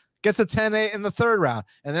 rounds, gets a 10-8 in the 3rd round.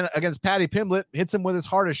 And then against Paddy Pimblett, hits him with his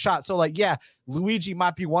hardest shot. So, like, yeah, Luigi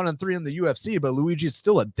might be 1-3 in the UFC, but Luigi's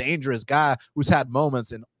still a dangerous guy who's had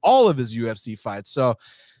moments in all of his UFC fights. So,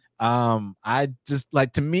 I just,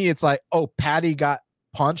 like, to me, it's like, oh, Paddy got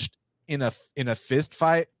punched in a fist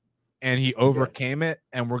fight and he overcame it,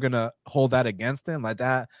 and we're going to hold that against him like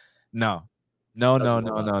that. No.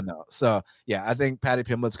 So, yeah, I think Paddy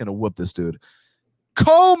Pimblett's going to whoop this dude.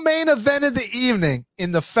 Co-main event of the evening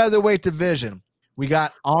in the featherweight division. We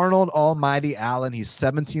got Arnold Almighty Allen. He's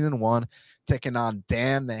 17-1, taking on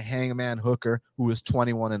Dan the Hangman Hooker, who is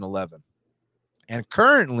 21-11. And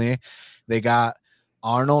currently, they got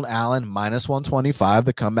Arnold Allen -125.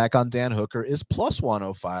 The comeback on Dan Hooker is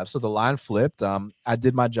 +105. So the line flipped. I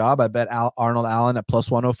did my job. I bet Arnold Allen at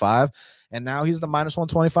 +105. And now he's the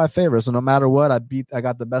 -125 favorite. So no matter what, I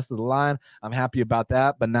got the best of the line. I'm happy about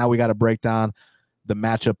that. But now we got to break down the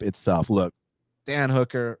matchup itself. Look, Dan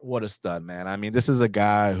Hooker, what a stud, man. I mean, this is a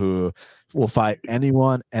guy who will fight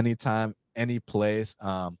anyone, anytime, any place.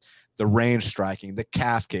 The range striking, the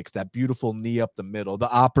calf kicks, that beautiful knee up the middle, the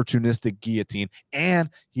opportunistic guillotine, and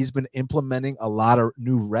he's been implementing a lot of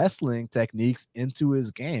new wrestling techniques into his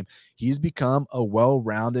game. He's become a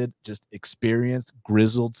well-rounded, just experienced,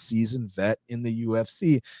 grizzled, seasoned vet in the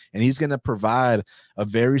UFC, and he's going to provide a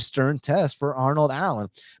very stern test for Arnold Allen.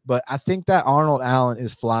 But I think that Arnold Allen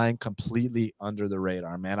is flying completely under the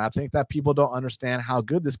radar, man. I think that people don't understand how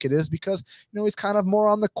good this kid is because, he's kind of more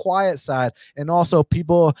on the quiet side, and also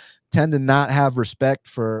people tend to not have respect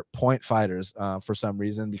for point fighters for some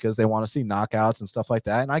reason because they want to see knockouts and stuff like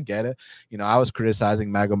that. And I get it. I was criticizing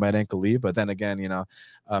Magomed Ankalaev, but then again, Magomed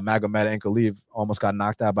Ankalaev almost got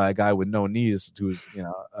knocked out by a guy with no knees who's,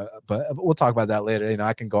 but we'll talk about that later.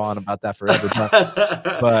 I can go on about that forever.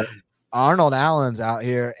 But Arnold Allen's out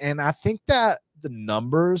here. And I think that the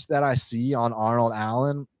numbers that I see on Arnold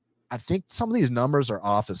Allen, I think some of these numbers are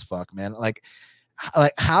off as fuck, man. Like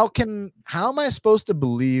how am I supposed to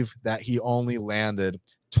believe that he only landed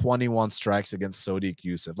 21 strikes against Sodiq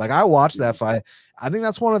Yusuff? Like, I watched that fight. I think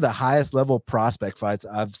that's one of the highest level prospect fights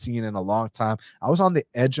I've seen in a long time. I was on the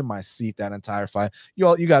edge of my seat that entire fight.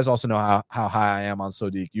 You guys also know how high I am on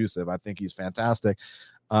Sodiq Yusuff. I think he's fantastic.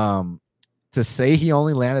 To say he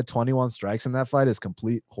only landed 21 strikes in that fight is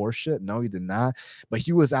complete horseshit. No, he did not. But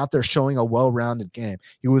he was out there showing a well-rounded game.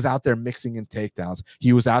 He was out there mixing in takedowns.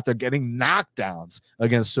 He was out there getting knockdowns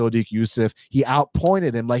against Sodiq Yusuff. He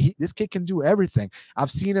outpointed him. Like, this kid can do everything.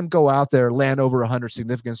 I've seen him go out there, land over 100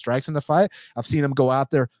 significant strikes in the fight. I've seen him go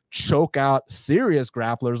out there, choke out serious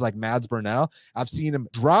grapplers like Mads Burnell. I've seen him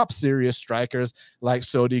drop serious strikers like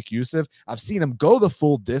Sodiq Yusuff. I've seen him go the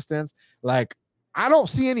full distance. Like, I don't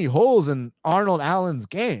see any holes in Arnold Allen's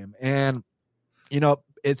game. And,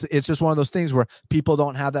 it's just one of those things where people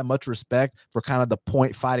don't have that much respect for kind of the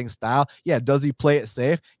point fighting style. Yeah, does he play it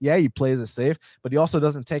safe? Yeah, he plays it safe, but he also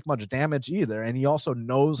doesn't take much damage either. And he also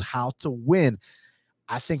knows how to win.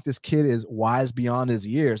 I think this kid is wise beyond his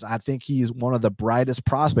years. I think he's one of the brightest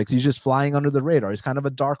prospects. He's just flying under the radar. He's kind of a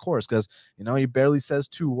dark horse because, he barely says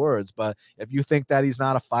 2 words. But if you think that he's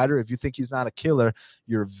not a fighter, if you think he's not a killer,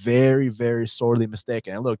 you're very, very sorely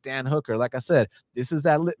mistaken. And look, Dan Hooker, like I said, this is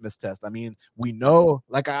that litmus test. I mean, we know,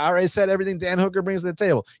 like I already said, everything Dan Hooker brings to the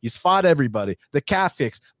table. He's fought everybody. The calf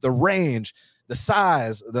kicks, the range, the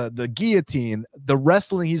size, the guillotine, the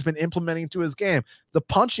wrestling he's been implementing to his game, the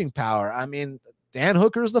punching power. I mean, Dan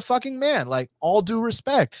Hooker is the fucking man, like, all due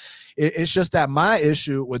respect. It's just that my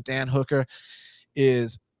issue with Dan Hooker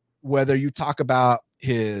is whether you talk about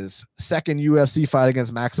his second UFC fight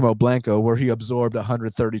against Maximo Blanco, where he absorbed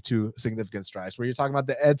 132 significant strikes, where you're talking about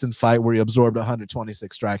the Edson fight where he absorbed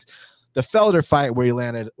 126 strikes, the Felder fight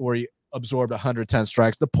where he absorbed 110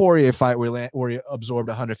 strikes, the Poirier fight where he absorbed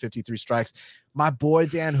 153 strikes. My boy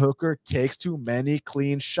Dan Hooker takes too many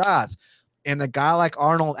clean shots. And a guy like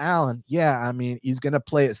Arnold Allen, yeah, I mean, he's going to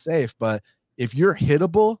play it safe. But if you're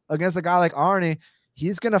hittable against a guy like Arnie,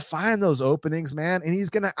 he's going to find those openings, man, and he's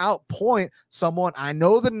going to outpoint someone. I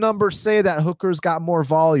know the numbers say that Hooker's got more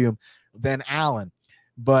volume than Allen,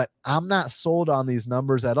 but I'm not sold on these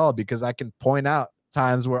numbers at all because I can point out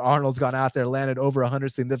times where Arnold's gone out there, landed over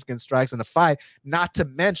 100 significant strikes in a fight, not to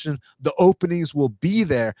mention the openings will be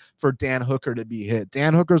there for Dan Hooker to be hit.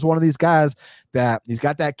 Dan Hooker is one of these guys that he's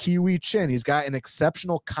got that Kiwi chin. He's got an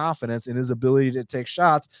exceptional confidence in his ability to take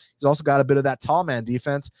shots. He's also got a bit of that tall man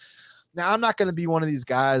defense. Now, I'm not going to be one of these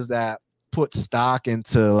guys that put stock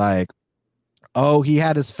into like, oh, he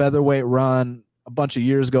had his featherweight run a bunch of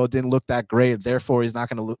years ago, didn't look that great, therefore he's not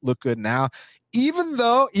going to look good now. Even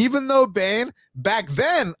though Bane, back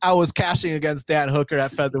then I was cashing against Dan Hooker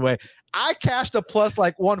at featherweight. I cashed a plus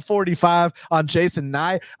like 145 on Jason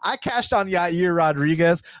Nye. I cashed on Yair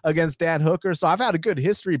Rodriguez against Dan Hooker. So I've had a good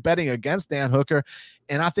history betting against Dan Hooker.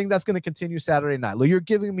 And I think that's going to continue Saturday night. Look, you're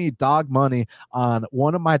giving me dog money on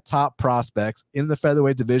one of my top prospects in the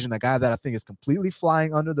featherweight division, a guy that I think is completely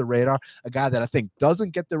flying under the radar, a guy that I think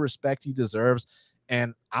doesn't get the respect he deserves.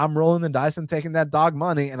 And I'm rolling the dice and taking that dog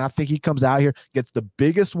money. And I think he comes out here, gets the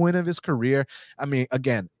biggest win of his career. I mean,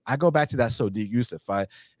 again, I go back to that Sodiq Yusuff fight,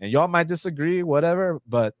 and y'all might disagree, whatever.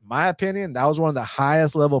 But my opinion, that was one of the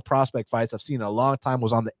highest level prospect fights I've seen in a long time.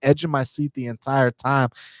 Was on the edge of my seat the entire time.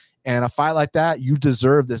 And a fight like that, you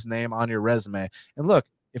deserve this name on your resume. And look,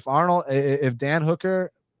 if Dan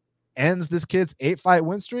Hooker ends this kid's 8-fight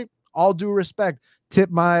win streak, all due respect, tip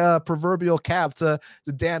my proverbial cap to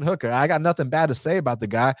Dan Hooker. I got nothing bad to say about the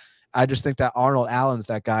guy. I just think that Arnold Allen's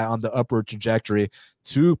that guy on the upward trajectory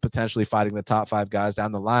to potentially fighting the top 5 guys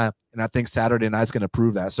down the line. And I think Saturday night's going to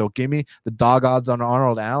prove that. So give me the dog odds on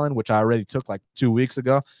Arnold Allen, which I already took like 2 weeks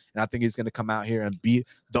ago. And I think he's going to come out here and beat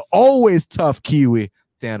the always tough Kiwi,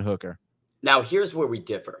 Dan Hooker. Now, here's where we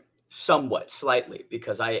differ somewhat, slightly,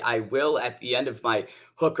 because I will, at the end of my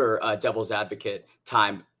Hooker devil's advocate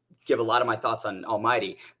time, give a lot of my thoughts on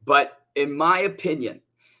Almighty. But in my opinion,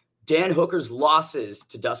 Dan Hooker's losses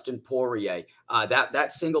to Dustin Poirier,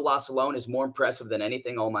 that single loss alone is more impressive than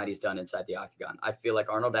anything Almighty's done inside the octagon. I feel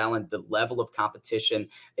like Arnold Allen, the level of competition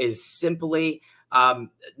is simply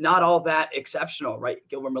not all that exceptional, right?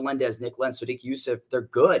 Gilbert Melendez, Nick Lenz, Sodiq Yusuff, they're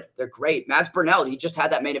good. They're great. Mads Burnell, he just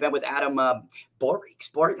had that main event with Adam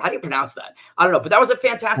Borics. How do you pronounce that? I don't know, but that was a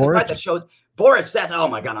fantastic fight that showed Borics. Oh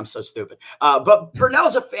my God, I'm so stupid. But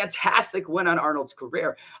Burnell's a fantastic win on Arnold's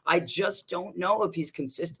career. I just don't know if he's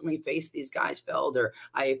consistently faced these guys, Felder,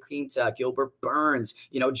 Iaquinta, Gilbert Burns,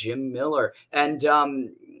 Jim Miller. And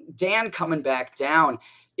Dan coming back down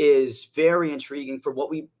is very intriguing for what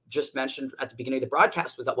we just mentioned at the beginning of the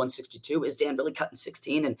broadcast was that 162. Is Dan really cutting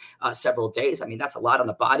 16 in several days? I mean, that's a lot on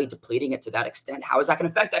the body, depleting it to that extent. How is that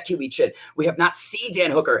going to affect that QB chin? We have not seen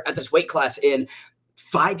Dan Hooker at this weight class in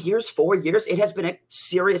 5 years, 4 years. It has been a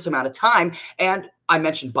serious amount of time. And I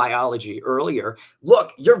mentioned biology earlier.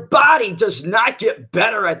 Look, your body does not get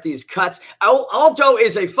better at these cuts. Aldo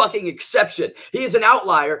is a fucking exception. He is an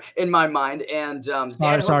outlier in my mind. And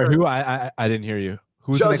sorry, who? I didn't hear you.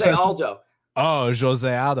 Who's Jose Aldo? Oh,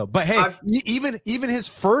 Jose Aldo. But hey, even his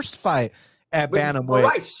first fight at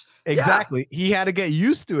bantamweight, exactly. Yeah. He had to get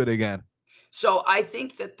used to it again. So I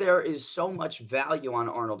think that there is so much value on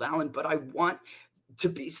Arnold Allen, but I want to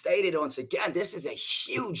be stated once again, this is a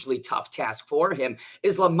hugely tough task for him.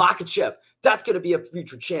 Islam Makhachev, that's going to be a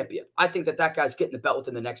future champion. I think that guy's getting the belt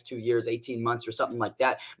within the next 2 years, 18 months or something like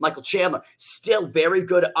that. Michael Chandler, still very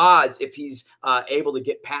good odds if he's able to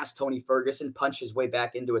get past Tony Ferguson, punch his way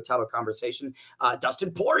back into a title conversation.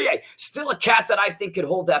 Dustin Poirier, still a cat that I think could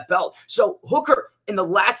hold that belt. So Hooker, in the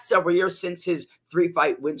last several years since his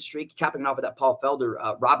 3-fight win streak, capping off of that Paul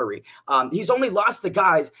Felder robbery, he's only lost to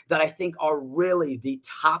guys that I think are really the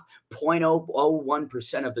top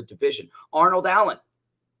 0.001% of the division. Arnold Allen,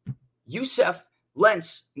 Yusuff,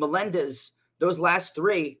 Lenz, Melendez, those last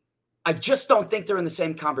 3, I just don't think they're in the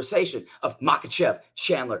same conversation of Makhachev,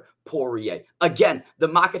 Chandler, Poirier. Again, the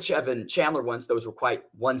Makhachev and Chandler ones, those were quite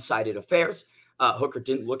one-sided affairs. Hooker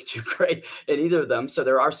didn't look too great in either of them. So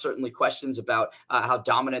there are certainly questions about how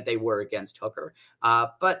dominant they were against Hooker.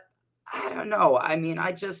 But I don't know. I mean,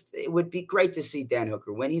 it would be great to see Dan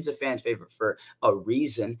Hooker win. He's a fan favorite for a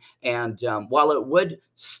reason. And while it would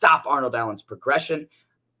stop Arnold Allen's progression,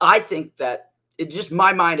 I think that it's just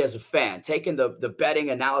my mind as a fan, taking the betting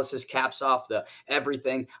analysis caps off, the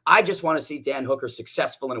everything. I just want to see Dan Hooker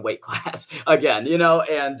successful in a weight class again,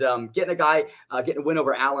 and getting a win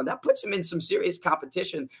over Allen, that puts him in some serious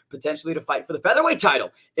competition, potentially to fight for the featherweight title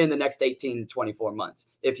in the next 18, 24 months,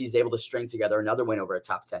 if he's able to string together another win over a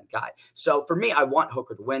top 10 guy. So for me, I want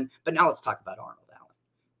Hooker to win, but now let's talk about Arnold.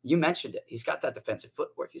 You mentioned it. He's got that defensive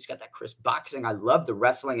footwork. He's got that crisp boxing. I love the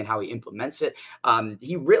wrestling and how he implements it.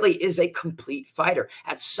 He really is a complete fighter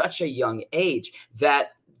at such a young age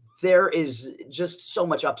that there is just so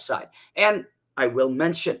much upside. And I will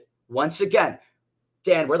mention once again,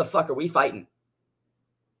 Dan, where the fuck are we fighting?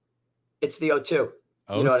 It's the O2.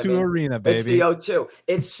 You know what I O2 mean? Arena, It's the baby. O2.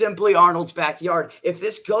 It's simply Arnold's backyard. If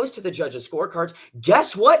this goes to the judges' scorecards,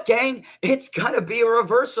 guess what, gang? It's going to be a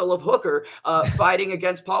reversal of Hooker fighting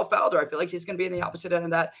against Paul Felder. I feel like he's going to be in the opposite end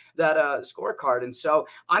of that scorecard. And so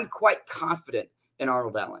I'm quite confident in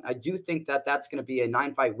Arnold Allen. I do think that that's going to be a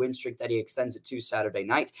 9-fight win streak that he extends it to Saturday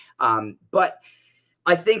night. But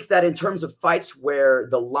I think that in terms of fights where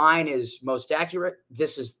the line is most accurate,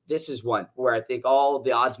 this is one where I think all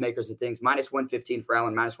the odds makers and things, minus 115 for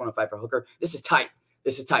Allen, minus 105 for Hooker. This is tight.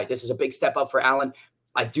 This is a big step up for Allen.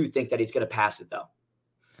 I do think that he's going to pass it, though.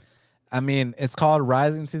 I mean, it's called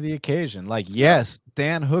rising to the occasion. Like, yes,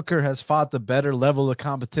 Dan Hooker has fought the better level of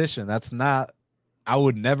competition. That's not, I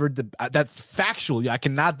would never, that's factual. I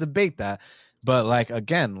cannot debate that. But like,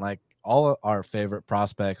 again, like all of our favorite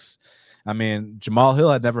prospects, I mean, Jamal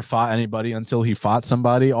Hill had never fought anybody until he fought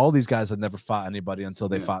somebody. All these guys had never fought anybody until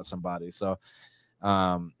they fought somebody. So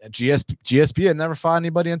GSP had never fought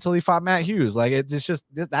anybody until he fought Matt Hughes. Like, it's just,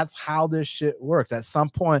 that's how this shit works. At some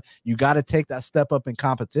point, you got to take that step up in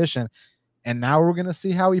competition. And now we're going to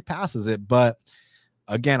see how he passes it. But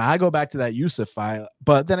again, I go back to that Yusuf fight,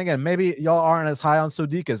 but then again, maybe y'all aren't as high on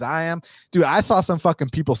Sodiq as I am. Dude, I saw some fucking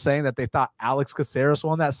people saying that they thought Alex Caceres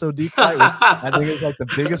won that Sodiq fight. I think it's like the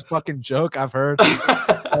biggest fucking joke I've heard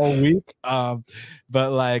all week.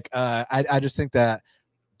 But like, I just think that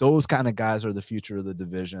those kind of guys are the future of the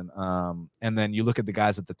division. And then you look at the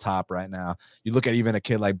guys at the top right now. You look at even a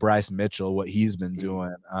kid like Bryce Mitchell, what he's been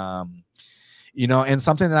doing. You know, and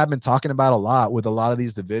something that I've been talking about a lot with a lot of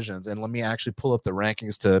these divisions, and let me actually pull up the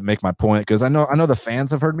rankings to make my point, because I know the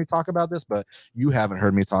fans have heard me talk about this, but you haven't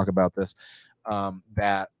heard me talk about this,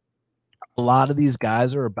 that a lot of these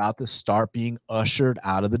guys are about to start being ushered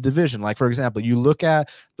out of the division. Like, for example, you look at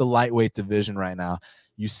the lightweight division right now,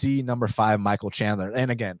 you see number 5, Michael Chandler.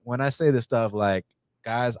 And again, when I say this stuff, like,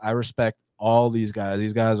 guys, I respect all these guys.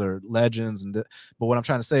 These guys are legends. But what I'm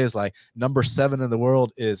trying to say is, like, number 7 in the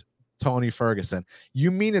world is Tony Ferguson. You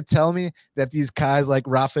mean to tell me that these guys like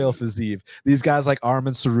Rafael Fiziev, these guys like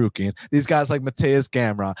Arman Sarukian, these guys like Mateus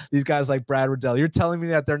Gamrot, these guys like Brad Riddell, you're telling me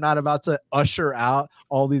that they're not about to usher out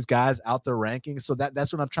all these guys out their rankings? So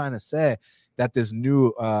that's what I'm trying to say, that this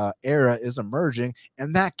new era is emerging,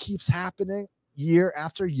 and that keeps happening year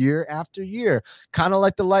after year after year, kind of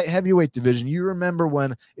like the light heavyweight division. You remember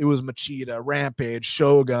when it was Machida, Rampage,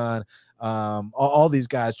 Shogun, all these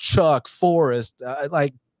guys, Chuck, Forrest,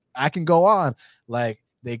 like, I can go on. Like,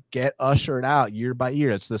 they get ushered out year by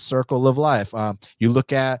year. It's the circle of life. You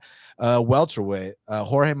look at welterweight.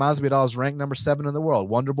 Jorge Masvidal is ranked number 7 in the world.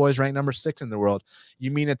 Wonder Boy is ranked number 6 in the world.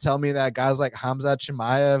 You mean to tell me that guys like Hamza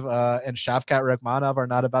Chimaev and Shavkat Rakhmonov are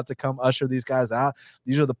not about to come usher these guys out?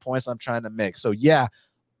 These are the points I'm trying to make. So yeah,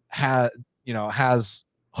 has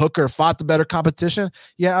Hooker fought the better competition?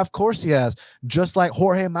 Yeah, of course he has. Just like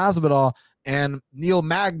Jorge Masvidal and Neil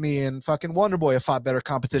Magny and fucking Wonderboy have fought better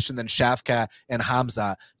competition than Shavkat and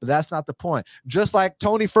Hamzat. But that's not the point. Just like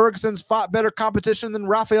Tony Ferguson's fought better competition than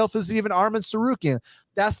Rafael Fiziev and Arman Sarukian.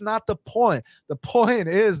 That's not the point. The point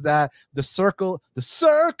is that the circle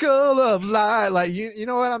of life. Like, you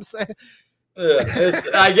know what I'm saying? Yeah,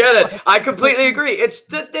 I get it. I completely agree. It's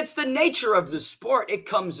the nature of the sport. It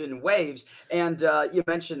comes in waves. And you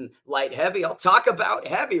mentioned light heavy. I'll talk about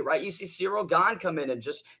heavy, right? You see Cyril Gane come in and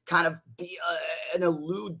just kind of be and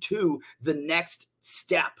allude to the next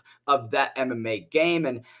step of that MMA game.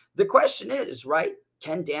 And the question is, right,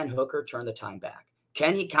 can Dan Hooker turn the time back?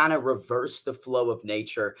 Can he kind of reverse the flow of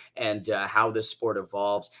nature and how the sport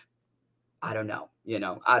evolves? I don't know.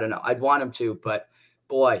 I don't know. I'd want him to, but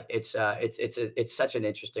boy, it's such an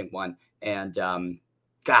interesting one. And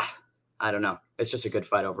I don't know. It's just a good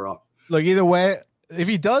fight overall. Look, either way, if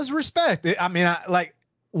he does respect it, I mean, like,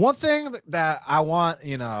 one thing that I want,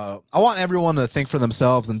 I want everyone to think for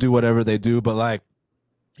themselves and do whatever they do, but like,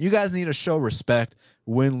 you guys need to show respect,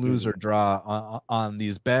 win, lose, or draw on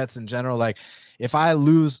these bets in general. Like, if I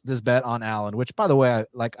lose this bet on Allen, which, by the way,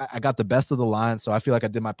 I got the best of the line, so I feel like I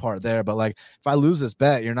did my part there. But like, if I lose this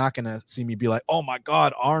bet, you're not gonna see me be like, "Oh my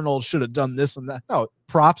God, Arnold should have done this and that." No,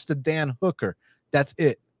 props to Dan Hooker. That's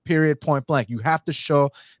it. Period. Point blank. You have to show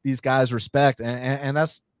these guys respect, and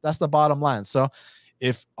that's the bottom line. So,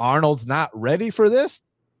 if Arnold's not ready for this,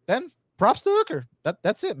 then props to Hooker.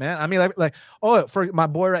 That's it, man. I mean, like, oh, for my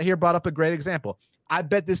boy right here brought up a great example. I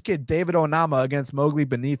bet this kid David Onama against Mowgli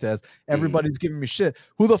Benitez. Everybody's giving me shit.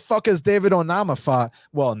 Who the fuck has David Onama fought?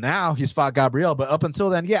 Well, now he's fought Gabriel, but up until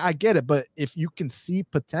then, yeah, I get it. But if you can see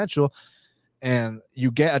potential and you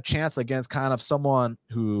get a chance against kind of someone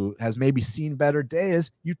who has maybe seen better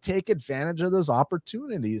days, you take advantage of those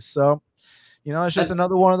opportunities. So, it's just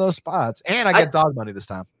another one of those spots. And I get dog money this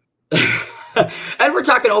time. And we're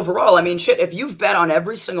talking overall. I mean, shit, if you've bet on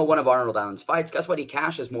every single one of Arnold Allen's fights, guess what? He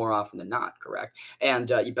cashes more often than not, correct? And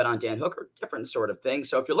you bet on Dan Hooker, different sort of thing.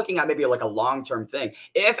 So if you're looking at maybe like a long-term thing,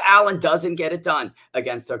 if Allen doesn't get it done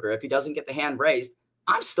against Hooker, if he doesn't get the hand raised,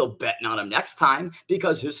 I'm still betting on him next time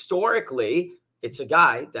because historically, it's a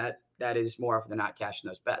guy that is more often than not cashing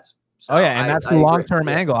those bets. So Oh yeah, and that's the long-term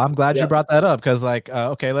angle. I'm glad you brought that up because, like,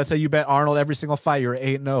 okay, let's say you bet Arnold every single fight, you're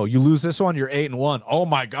 8-0. You lose this one, you're 8-1. Oh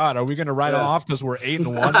my God, are we going to write him off because we're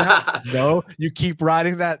 8-1 now? No, you keep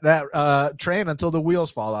riding that train until the wheels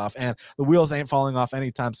fall off, and the wheels ain't falling off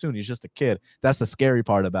anytime soon. He's just a kid. That's the scary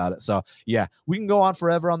part about it. So yeah, we can go on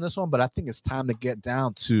forever on this one, but I think it's time to get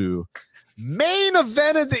down to main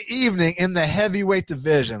event of the evening in the heavyweight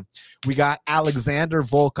division. We got Alexander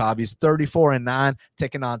Volkov. He's 34-9,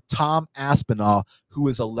 taking on Tom Aspinall, who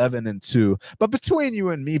is 11-2. But between you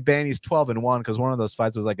and me, Ben, he's 12-1 because one of those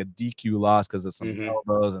fights was like a DQ loss because of some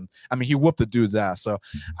elbows, and I mean he whooped the dude's ass. So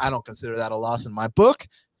I don't consider that a loss in my book.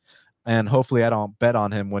 And hopefully I don't bet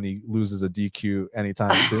on him when he loses a DQ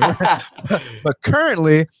anytime soon. But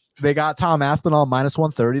currently, they got Tom Aspinall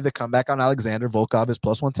 -130. The comeback on Alexander Volkov is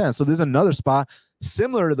 +110. So there's another spot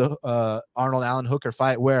similar to the Arnold Allen Hooker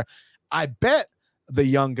fight where I bet the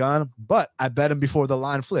young gun, but I bet him before the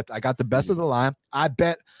line flipped. I got the best of the line. I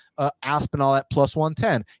bet Aspinall at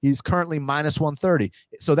 +110. He's currently -130.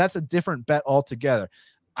 So that's a different bet altogether.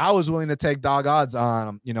 I was willing to take dog odds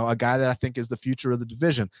on, a guy that I think is the future of the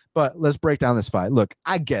division. But let's break down this fight. Look,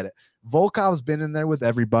 I get it. Volkov's been in there with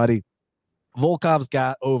everybody. Volkov's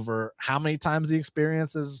got over how many times the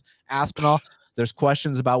experience as Aspinall? There's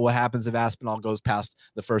questions about what happens if Aspinall goes past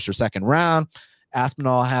the first or second round.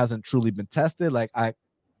 Aspinall hasn't truly been tested.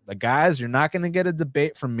 The guys, you're not going to get a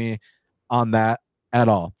debate from me on that at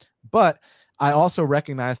all. But I also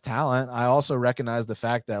recognize talent. I also recognize the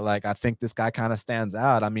fact that, I think this guy kind of stands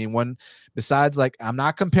out. I mean, besides, I'm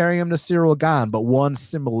not comparing him to Cyril Gane, but one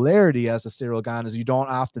similarity as to Cyril Gane is you don't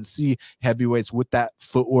often see heavyweights with that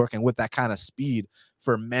footwork and with that kind of speed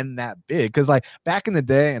for men that big. Because, back in the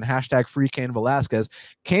day, and #free Cain Velasquez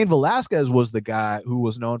was the guy who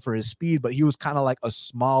was known for his speed, but he was kind of like a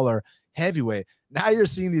smaller heavyweight. Now you're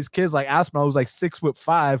seeing these kids like Aspinall, who's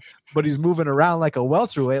 6'5", but he's moving around like a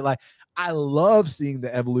welterweight. I love seeing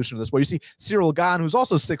the evolution of this. Where you see Cyril Gane, who's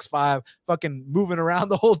also 6'5", fucking moving around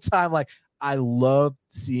the whole time. I love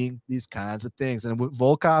seeing these kinds of things. And with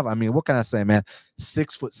Volkov, I mean, what can I say, man?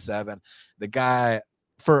 6'7". The guy,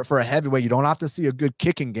 for a heavyweight, you don't have to see a good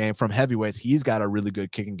kicking game from heavyweights. He's got a really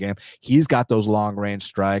good kicking game. He's got those long range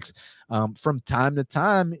strikes. From time to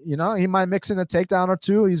time, he might mix in a takedown or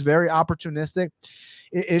two. He's very opportunistic.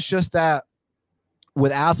 It's just that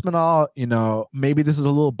with Aspinall, maybe this is a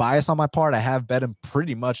little bias on my part. I have bet him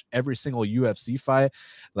pretty much every single UFC fight.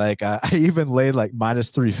 I even laid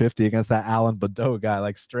 -350 against that Alan Badeau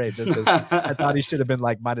guy, straight, just because I thought he should have been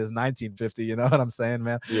 -1950. You know what I'm saying,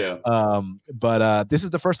 man? Yeah. But this is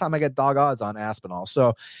the first time I get dog odds on Aspinall.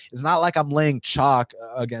 So it's not like I'm laying chalk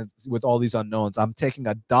with all these unknowns. I'm taking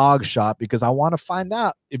a dog shot because I want to find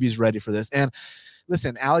out if he's ready for this. And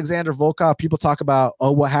listen, Alexander Volkov, people talk about,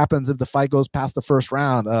 what happens if the fight goes past the first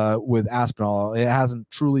round with Aspinall? It hasn't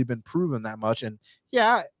truly been proven that much. And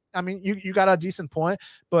yeah, I mean, you got a decent point,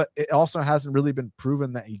 but it also hasn't really been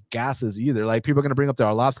proven that he gasses either. People are going to bring up the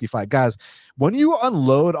Arlovsky fight. Guys, when you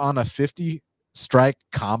unload on a 50 strike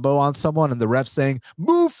combo on someone and the ref saying,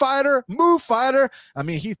 move fighter, I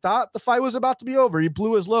mean, he thought the fight was about to be over. He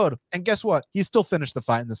blew his load. And guess what? He still finished the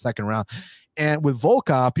fight in the second round. And with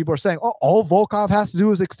Volkov, people are saying, all Volkov has to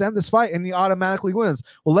do is extend this fight and he automatically wins.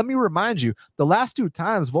 Well, let me remind you, the last two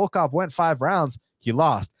times Volkov went 5 rounds, he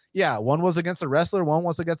lost. Yeah, one was against a wrestler, one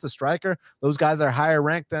was against a striker. Those guys are higher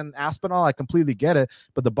ranked than Aspinall. I completely get it.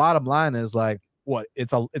 But the bottom line is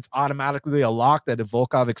it's automatically a lock that if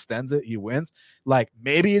Volkov extends it, he wins.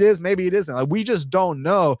 Maybe it is, maybe it isn't. We just don't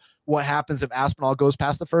know what happens if Aspinall goes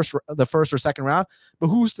past the first or second round. But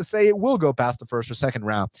who's to say it will go past the first or second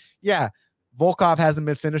round? Yeah, Volkov hasn't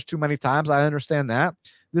been finished too many times. I understand that.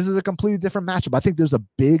 This is a completely different matchup. I think there's a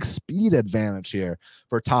big speed advantage here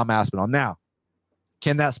for Tom Aspinall. Now,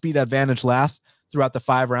 can that speed advantage last throughout the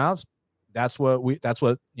 5 rounds? That's what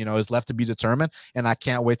is left to be determined, and I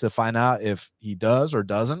can't wait to find out if he does or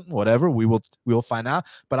doesn't. Whatever, we'll find out.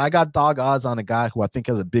 But I got dog odds on a guy who I think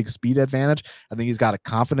has a big speed advantage. I think he's got a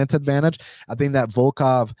confidence advantage. I think that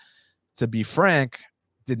Volkov, to be frank,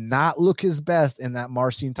 did not look his best in that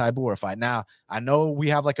Marcin Tybura fight. Now, I know we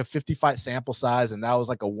have a 50 fight sample size, and that was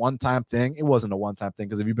a one-time thing. It wasn't a one-time thing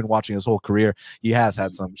because if you've been watching his whole career, he has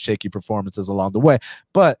had some shaky performances along the way.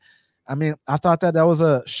 But I mean, I thought that was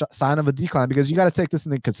a sign of a decline because you got to take this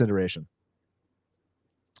into consideration.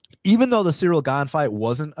 even though the Cyril Gane fight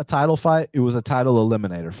wasn't a title fight, it was a title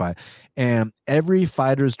eliminator fight. And every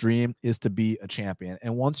fighter's dream is to be a champion.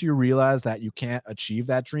 And once you realize that you can't achieve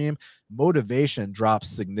that dream, motivation drops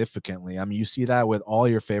significantly. I mean, you see that with all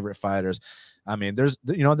your favorite fighters. I mean, there's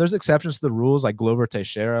exceptions to the rules, like Glover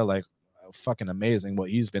Teixeira, like fucking amazing what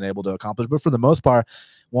he's been able to accomplish. But for the most part,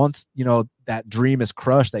 once, that dream is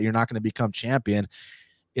crushed, that you're not going to become champion,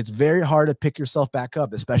 it's very hard to pick yourself back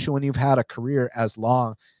up, especially when you've had a career as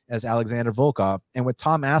long as Alexander Volkov. And with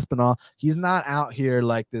Tom Aspinall, he's not out here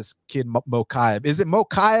like this kid Mokaev. Is it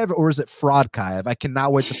Mokaev or is it Fraudkaev? I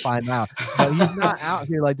cannot wait to find out. But he's not out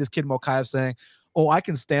here like this kid Mokaev saying, oh, I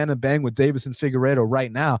can stand and bang with Davison Figueiredo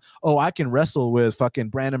right now. Oh, I can wrestle with fucking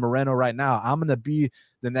Brandon Moreno right now. I'm going to be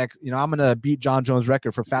the next, I'm going to beat John Jones'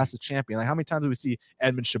 record for fastest champion. Like, how many times do we see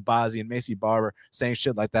Edmund Shabazi and Macy Barber saying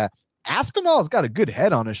shit like that? Aspinall's got a good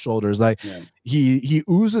head on his shoulders. Like, he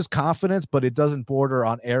oozes confidence, but it doesn't border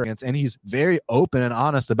on arrogance. And he's very open and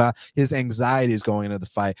honest about his anxieties going into the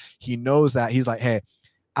fight. He knows that. He's like, hey,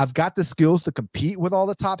 I've got the skills to compete with all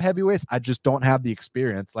the top heavyweights. I just don't have the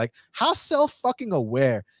experience. Like, how fucking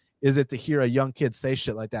aware is it to hear a young kid say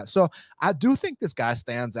shit like that? So I do think this guy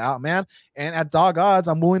stands out, man. And at dog odds,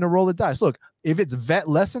 I'm willing to roll the dice. Look, if it's vet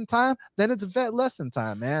lesson time, then it's vet lesson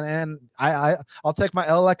time, man. And I'll take my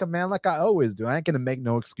L like a man, like I always do. I ain't gonna make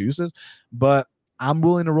no excuses, but I'm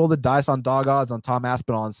willing to roll the dice on dog odds on Tom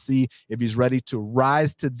Aspinall and see if he's ready to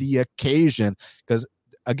rise to the occasion. Because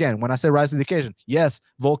again, when I say rise to the occasion, yes,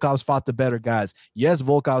 Volkov's fought the better guys. Yes,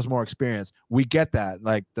 Volkov's more experienced. We get that.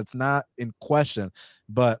 Like, that's not in question.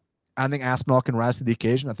 But I think Aspinall can rise to the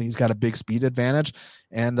occasion. I think he's got a big speed advantage.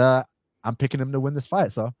 And I'm picking him to win this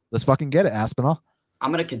fight. So let's fucking get it, Aspinall.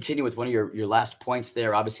 I'm going to continue with one of your last points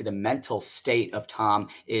there. Obviously, the mental state of Tom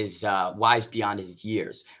is wise beyond his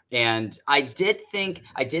years. And I did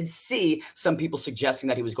see some people suggesting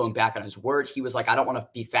that he was going back on his word. He was like, I don't want to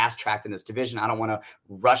be fast-tracked in this division. I don't want to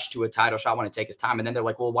rush to a title shot. I want to take his time. And then they're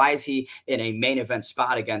like, well, why is he in a main event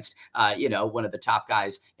spot against, one of the top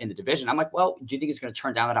guys in the division? I'm like, well, do you think he's going to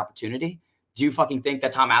turn down that opportunity? Do you fucking think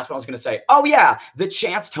that Tom Aspinall is going to say, oh, yeah, the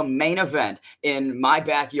chance to main event in my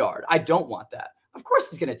backyard? I don't want that. Of course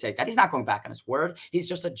he's going to take that. He's not going back on his word. He's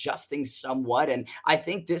just adjusting somewhat. And I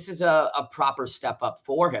think this is a proper step up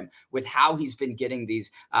for him with how he's been getting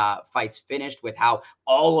these fights finished, with how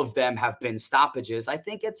all of them have been stoppages. I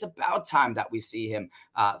think it's about time that we see him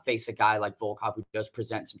face a guy like Volkov, who does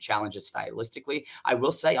present some challenges stylistically. I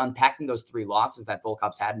will say, unpacking those 3 losses that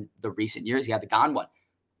Volkov's had in the recent years, he had the Gane one.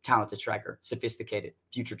 Talented striker, sophisticated,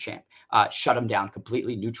 future champ, shut him down,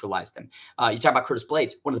 completely neutralized him. You talk about Curtis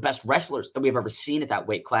Blaydes, one of the best wrestlers that we've ever seen at that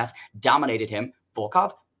weight class, dominated him.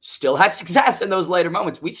 Volkov still had success in those later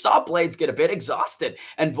moments. We saw Blaydes get a bit exhausted,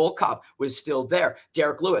 and Volkov was still there.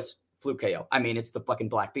 Derek Lewis, fluke KO. I mean, it's the fucking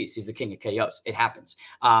Black Beast. He's the king of KOs. It happens.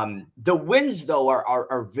 The wins, though,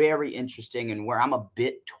 are very interesting, and where I'm a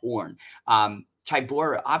bit torn.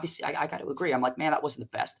 Tybura, obviously, I got to agree. I'm like, man, that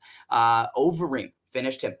wasn't the best. Overeem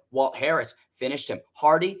finished him. Walt Harris finished him.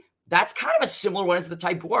 Hardy, that's kind of a similar one as the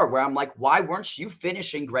Tybura, where I'm like, why weren't you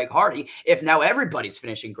finishing Greg Hardy if now everybody's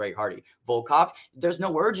finishing Greg Hardy? Volkov, there's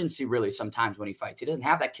no urgency really sometimes when he fights. He doesn't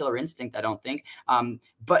have that killer instinct, I don't think.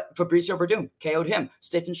 But Fabricio Verdum KO'd him.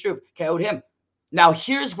 Stephen Struve KO'd him. Now,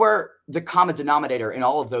 here's where the common denominator in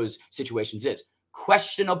all of those situations is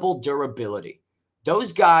questionable durability.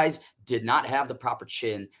 Those guys did not have the proper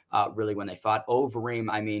chin really when they fought. Overeem,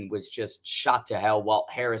 I mean, was just shot to hell. Walt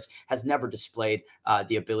Harris has never displayed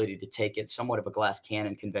the ability to take it, somewhat of a glass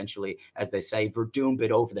cannon conventionally, as they say. Verdum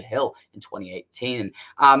bit over the hill in 2018.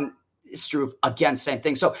 Struve, again, same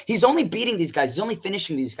thing. So he's only beating these guys. He's only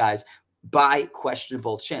finishing these guys by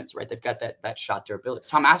questionable chins, right? They've got that shot durability.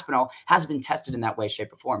 Tom Aspinall hasn't been tested in that way,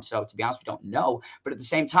 shape, or form. So to be honest, we don't know. But at the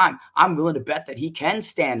same time, I'm willing to bet that he can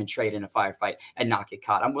stand and trade in a firefight and not get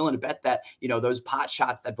caught. I'm willing to bet that, those pot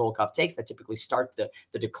shots that Volkov takes that typically start the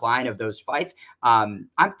decline of those fights,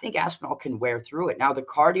 I think Aspinall can wear through it. Now, the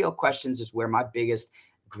cardio questions is where my biggest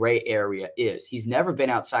gray area is. He's never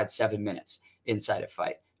been outside 7 minutes inside a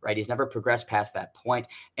fight. Right. He's never progressed past that point.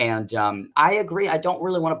 And I agree. I don't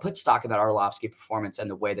really want to put stock in that Arlovsky performance and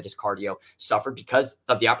the way that his cardio suffered because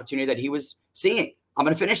of the opportunity that he was seeing. I'm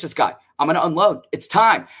going to finish this guy. I'm going to unload. It's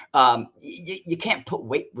time. You can't put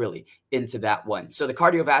weight really into that one. So the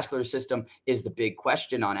cardiovascular system is the big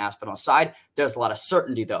question on Aspinall's side. There's a lot of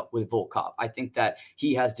certainty, though, with Volkov. I think that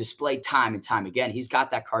he has displayed time and time again. He's got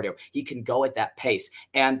that cardio. He can go at that pace.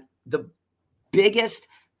 And the biggest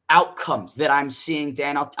outcomes that I'm seeing,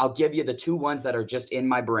 Dan, I'll give you the 2 ones that are just in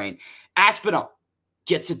my brain. Aspinall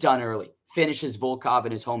gets it done early, finishes Volkov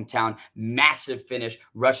in his hometown, massive finish,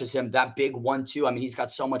 rushes him, that big 1-2. I mean, he's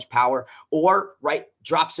got so much power. Or, right,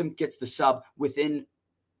 drops him, gets the sub within,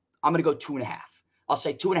 I'm going to go 2.5. I'll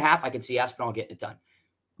say 2.5. I can see Aspinall getting it done.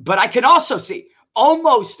 But I can also see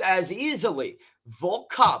almost as easily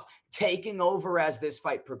Volkov taking over as this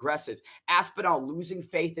fight progresses. Aspinall losing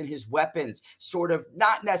faith in his weapons, sort of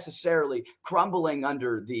not necessarily crumbling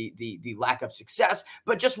under the lack of success,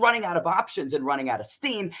 but just running out of options and running out of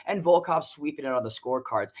steam, and Volkov sweeping it on the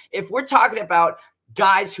scorecards. If we're talking about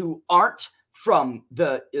guys who aren't from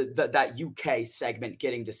that UK segment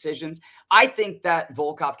getting decisions, I think that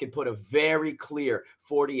Volkov can put a very clear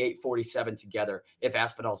 48-47 together if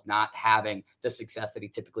Aspinall's not having the success that he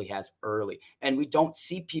typically has early. And we don't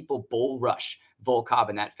see people bull rush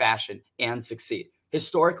Volkov in that fashion and succeed.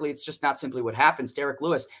 Historically, it's just not simply what happens. Derek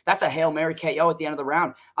Lewis, that's a Hail Mary KO at the end of the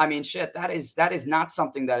round. I mean, shit, that is not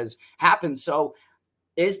something that has happened. So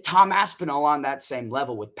is Tom Aspinall on that same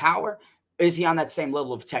level with power? Is he on that same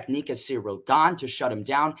level of technique as Cyril Gane to shut him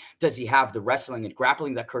down? Does he have the wrestling and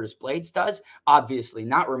grappling that Curtis Blades does? Obviously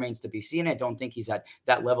not, remains to be seen. I don't think he's at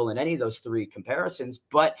that level in any of those three comparisons,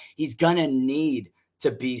 but he's going to need to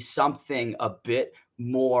be something a bit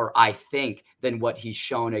more, I think, than what he's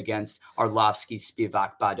shown against Arlovsky,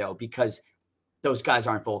 Spivak, Badeau, because those guys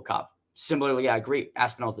aren't Volkov. Similarly, I agree,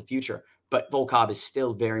 Aspinall's the future, but Volkov is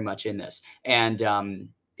still very much in this. And,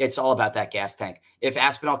 it's all about that gas tank. If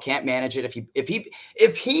Aspinall can't manage it,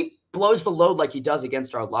 if he blows the load like he does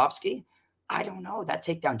against Arlovsky, I don't know. That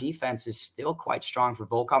takedown defense is still quite strong for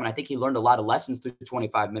Volkov, and I think he learned a lot of lessons through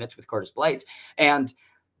 25 minutes with Curtis Blades. And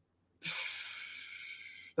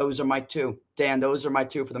those are my two. Dan, those are my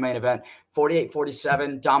two for the main event.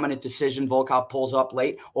 48-47, dominant decision. Volkov pulls up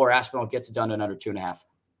late, or Aspinall gets it done in under 2.5.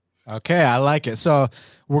 Okay, I like it. So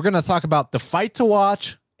we're going to talk about the fight to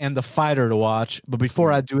watch and the fighter to watch. But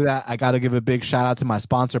before I do that, I got to give a big shout out to my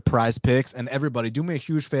sponsor, Prize Picks. And everybody, do me a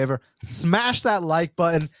huge favor. Smash that like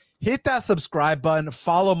button. Hit that subscribe button.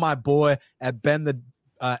 Follow my boy at Ben the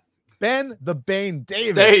Bane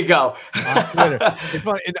Davis. There you go. On Twitter.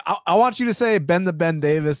 I want you to say Ben the Ben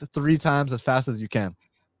Davis 3 times as fast as you can.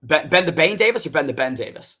 Ben the Bane Davis or Ben the Ben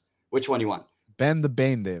Davis? Which one do you want? Ben the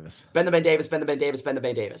Bane Davis. Ben the Ben Davis, Ben the Ben Davis, Ben the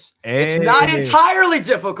Ben Davis. Hey. It's not entirely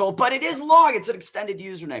difficult, but it is long. It's an extended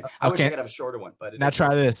username. I wish I could have a shorter one, but now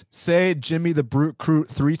try this. Say Jimmy the Brute Crew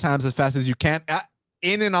 3 times as fast as you can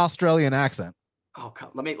in an Australian accent. Oh,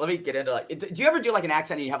 let me get into like. Do you ever do like an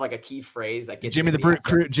accent and you have like a key phrase that gets Jimmy the Brute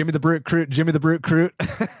Crew, Jimmy the Brute Crew, Jimmy the Brute Crew?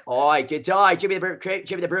 Oh, good die, Jimmy the Brute Crew,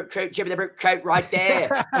 Jimmy the Brute Crew, Jimmy the Brute Crew, right there.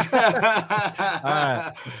 All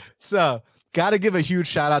right. So, got to give a huge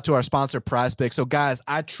shout out to our sponsor, Prize Picks. So, guys,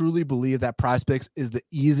 I truly believe that Prize Picks is the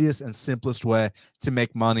easiest and simplest way to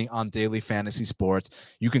make money on daily fantasy sports.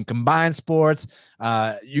 You can combine sports.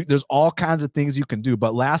 There's all kinds of things you can do.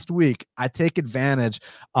 But last week, I take advantage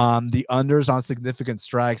on the unders on significant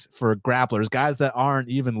strikes for grapplers, guys that aren't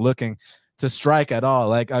even looking to strike at all.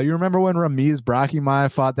 Like, you remember when Ramiz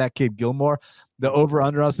Brahimaj fought that kid Gilmore? The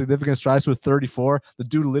over-under on significant strikes was 34. The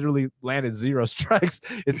dude literally landed 0 strikes.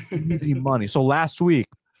 It's easy money. So last week,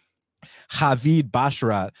 Javid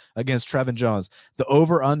Basharat against Trevin Jones. The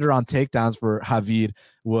over-under on takedowns for Javid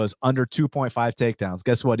was under 2.5 takedowns.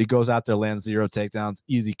 Guess what? He goes out there, lands 0 takedowns,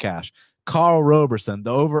 easy cash. Carl Roberson, the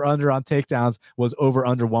over-under on takedowns was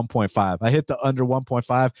over-under 1.5. I hit the under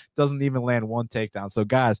 1.5, doesn't even land 1 takedown. So,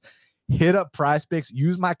 guys, hit up Prize Picks.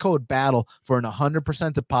 Use my code BATTLE for an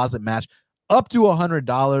 100% deposit match up to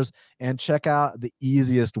 $100, and check out the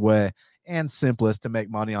easiest way and simplest to make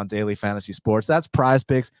money on daily fantasy sports. That's Prize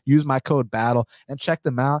Picks. Use my code BATTLE and check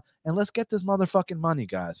them out, and let's get this motherfucking money,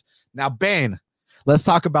 guys. Now, Bane, let's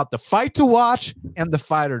talk about the fight to watch and the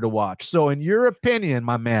fighter to watch. So in your opinion,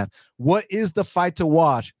 my man, what is the fight to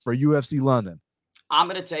watch for UFC London? I'm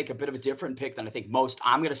going to take a bit of a different pick than I think most.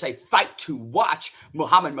 I'm going to say fight to watch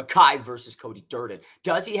Muhammad Mokaev versus Cody Durden.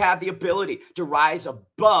 Does he have the ability to rise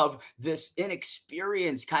above this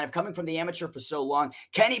inexperience kind of coming from the amateur for so long?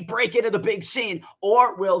 Can he break into the big scene,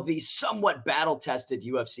 or will the somewhat battle-tested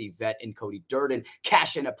UFC vet in Cody Durden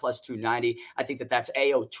cash in at plus 290? I think that's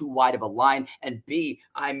A, too wide of a line, and B,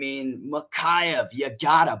 I mean, Mokaev, you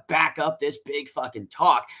got to back up this big fucking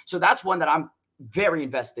talk. So that's one that I'm very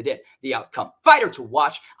invested in the outcome. Fighter to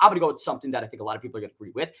watch, I'm going to go with something that I think a lot of people are going to agree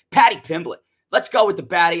with. Paddy Pimblett. Let's go with the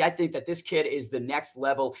baddie. I think that this kid is the next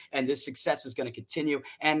level, and this success is going to continue.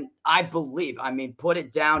 And I believe, put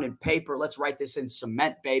it down in paper. Let's write this in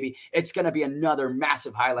cement, baby. It's going to be another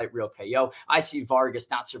massive highlight reel KO. I see Vargas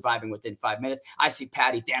not surviving within 5 minutes. I see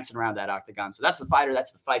Paddy dancing around that octagon. So that's the fighter. That's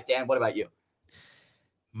the fight. Dan, what about you?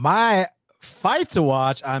 My fight to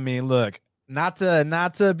watch, look, not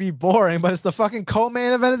to be boring, but it's the fucking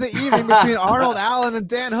co-main event of the evening between Arnold Allen and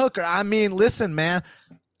Dan Hooker. I mean, listen, man,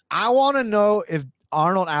 I want to know if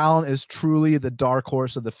Arnold Allen is truly the dark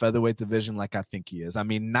horse of the featherweight division like I think he is. I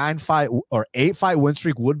mean, 8-fight win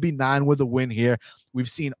streak would be 9 with a win here. We've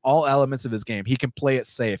seen all elements of his game. He can play it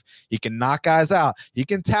safe. He can knock guys out. He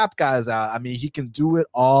can tap guys out. I mean, he can do it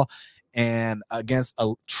all. And against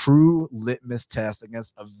a true litmus test,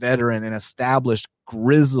 against a veteran, an established,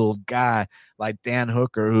 grizzled guy like Dan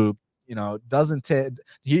Hooker, who, you know, doesn't take,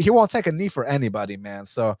 he won't take a knee for anybody, man.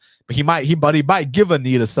 So, but he might give a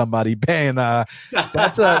knee to somebody. Bang. That's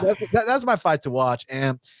my fight to watch.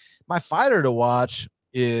 And my fighter to watch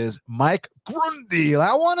is Mike Grundy.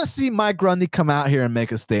 I want to see Mike Grundy come out here and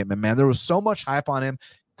make a statement, man. There was so much hype on him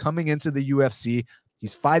coming into the UFC.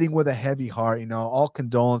 He's fighting with a heavy heart, you know, all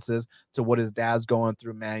condolences to what his dad's going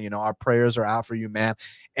through, man. You know, our prayers are out for you, man.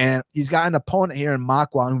 And he's got an opponent here in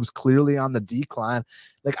Makwan who's clearly on the decline.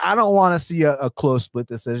 Like, I don't want to see a close split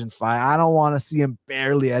decision fight. I don't want to see him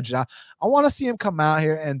barely edge out. I want to see him come out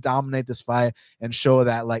here and dominate this fight and show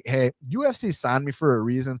that, like, hey, UFC signed me for a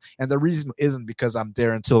reason. And the reason isn't because I'm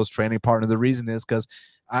Darren Till's training partner. The reason is because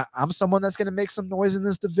I'm someone that's going to make some noise in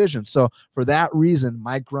this division. So for that reason,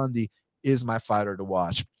 Mike Grundy is my fighter to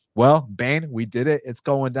watch. Well, Bane, we did it. It's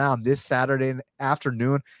going down this Saturday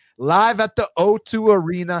afternoon, live at the O2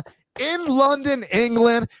 Arena in London,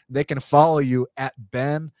 England. They can follow you at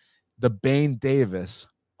Ben the Bane Davis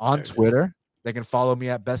on Twitter. They can follow me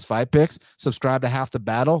at Best Fight Picks. Subscribe to Half the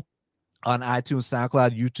Battle on iTunes,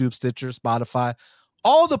 SoundCloud, YouTube, Stitcher, Spotify,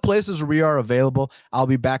 all the places where we are available. I'll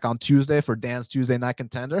be back on Tuesday for Dan's Tuesday Night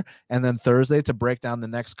Contender, and then Thursday to break down the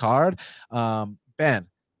next card. Ben,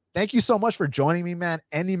 thank you so much for joining me, man.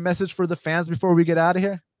 Any message for the fans before we get out of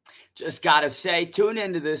here? Just got to say, tune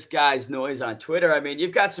into this guy's noise on Twitter. I mean,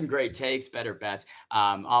 you've got some great takes, better bets.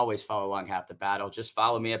 Always follow along Half the Battle. Just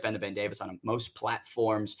follow me at Ben the Bane Davis on most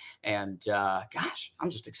platforms. And gosh, I'm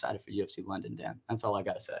just excited for UFC London, Dan. That's all I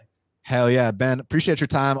got to say. Hell yeah, Ben. Appreciate your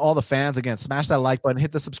time. All the fans, again, smash that like button,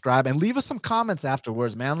 hit the subscribe, and leave us some comments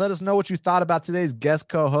afterwards, man. Let us know what you thought about today's guest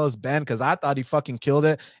co-host, Ben, because I thought he fucking killed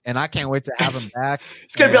it, and I can't wait to have him back.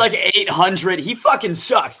 It's going to be like 800. He fucking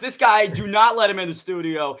sucks. This guy, do not let him in the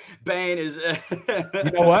studio. Bane is...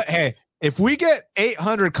 You know what? Hey, if we get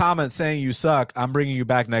 800 comments saying you suck, I'm bringing you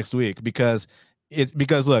back next week because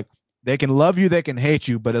look, they can love you, they can hate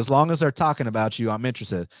you, but as long as they're talking about you, I'm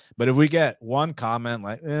interested. But if we get one comment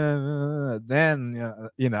like, then,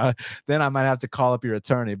 you know, then I might have to call up your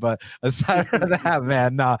attorney. But aside from that,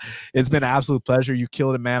 man, no, it's been an absolute pleasure. You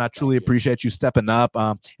killed it, man. I truly appreciate you stepping up.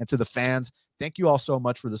 And to the fans, thank you all so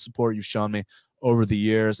much for the support you've shown me over the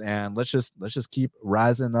years. And let's just keep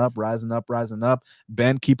rising up.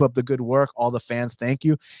 Ben, keep up the good work. All the fans, thank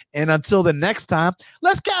you. And until the next time,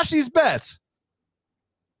 let's cash these bets.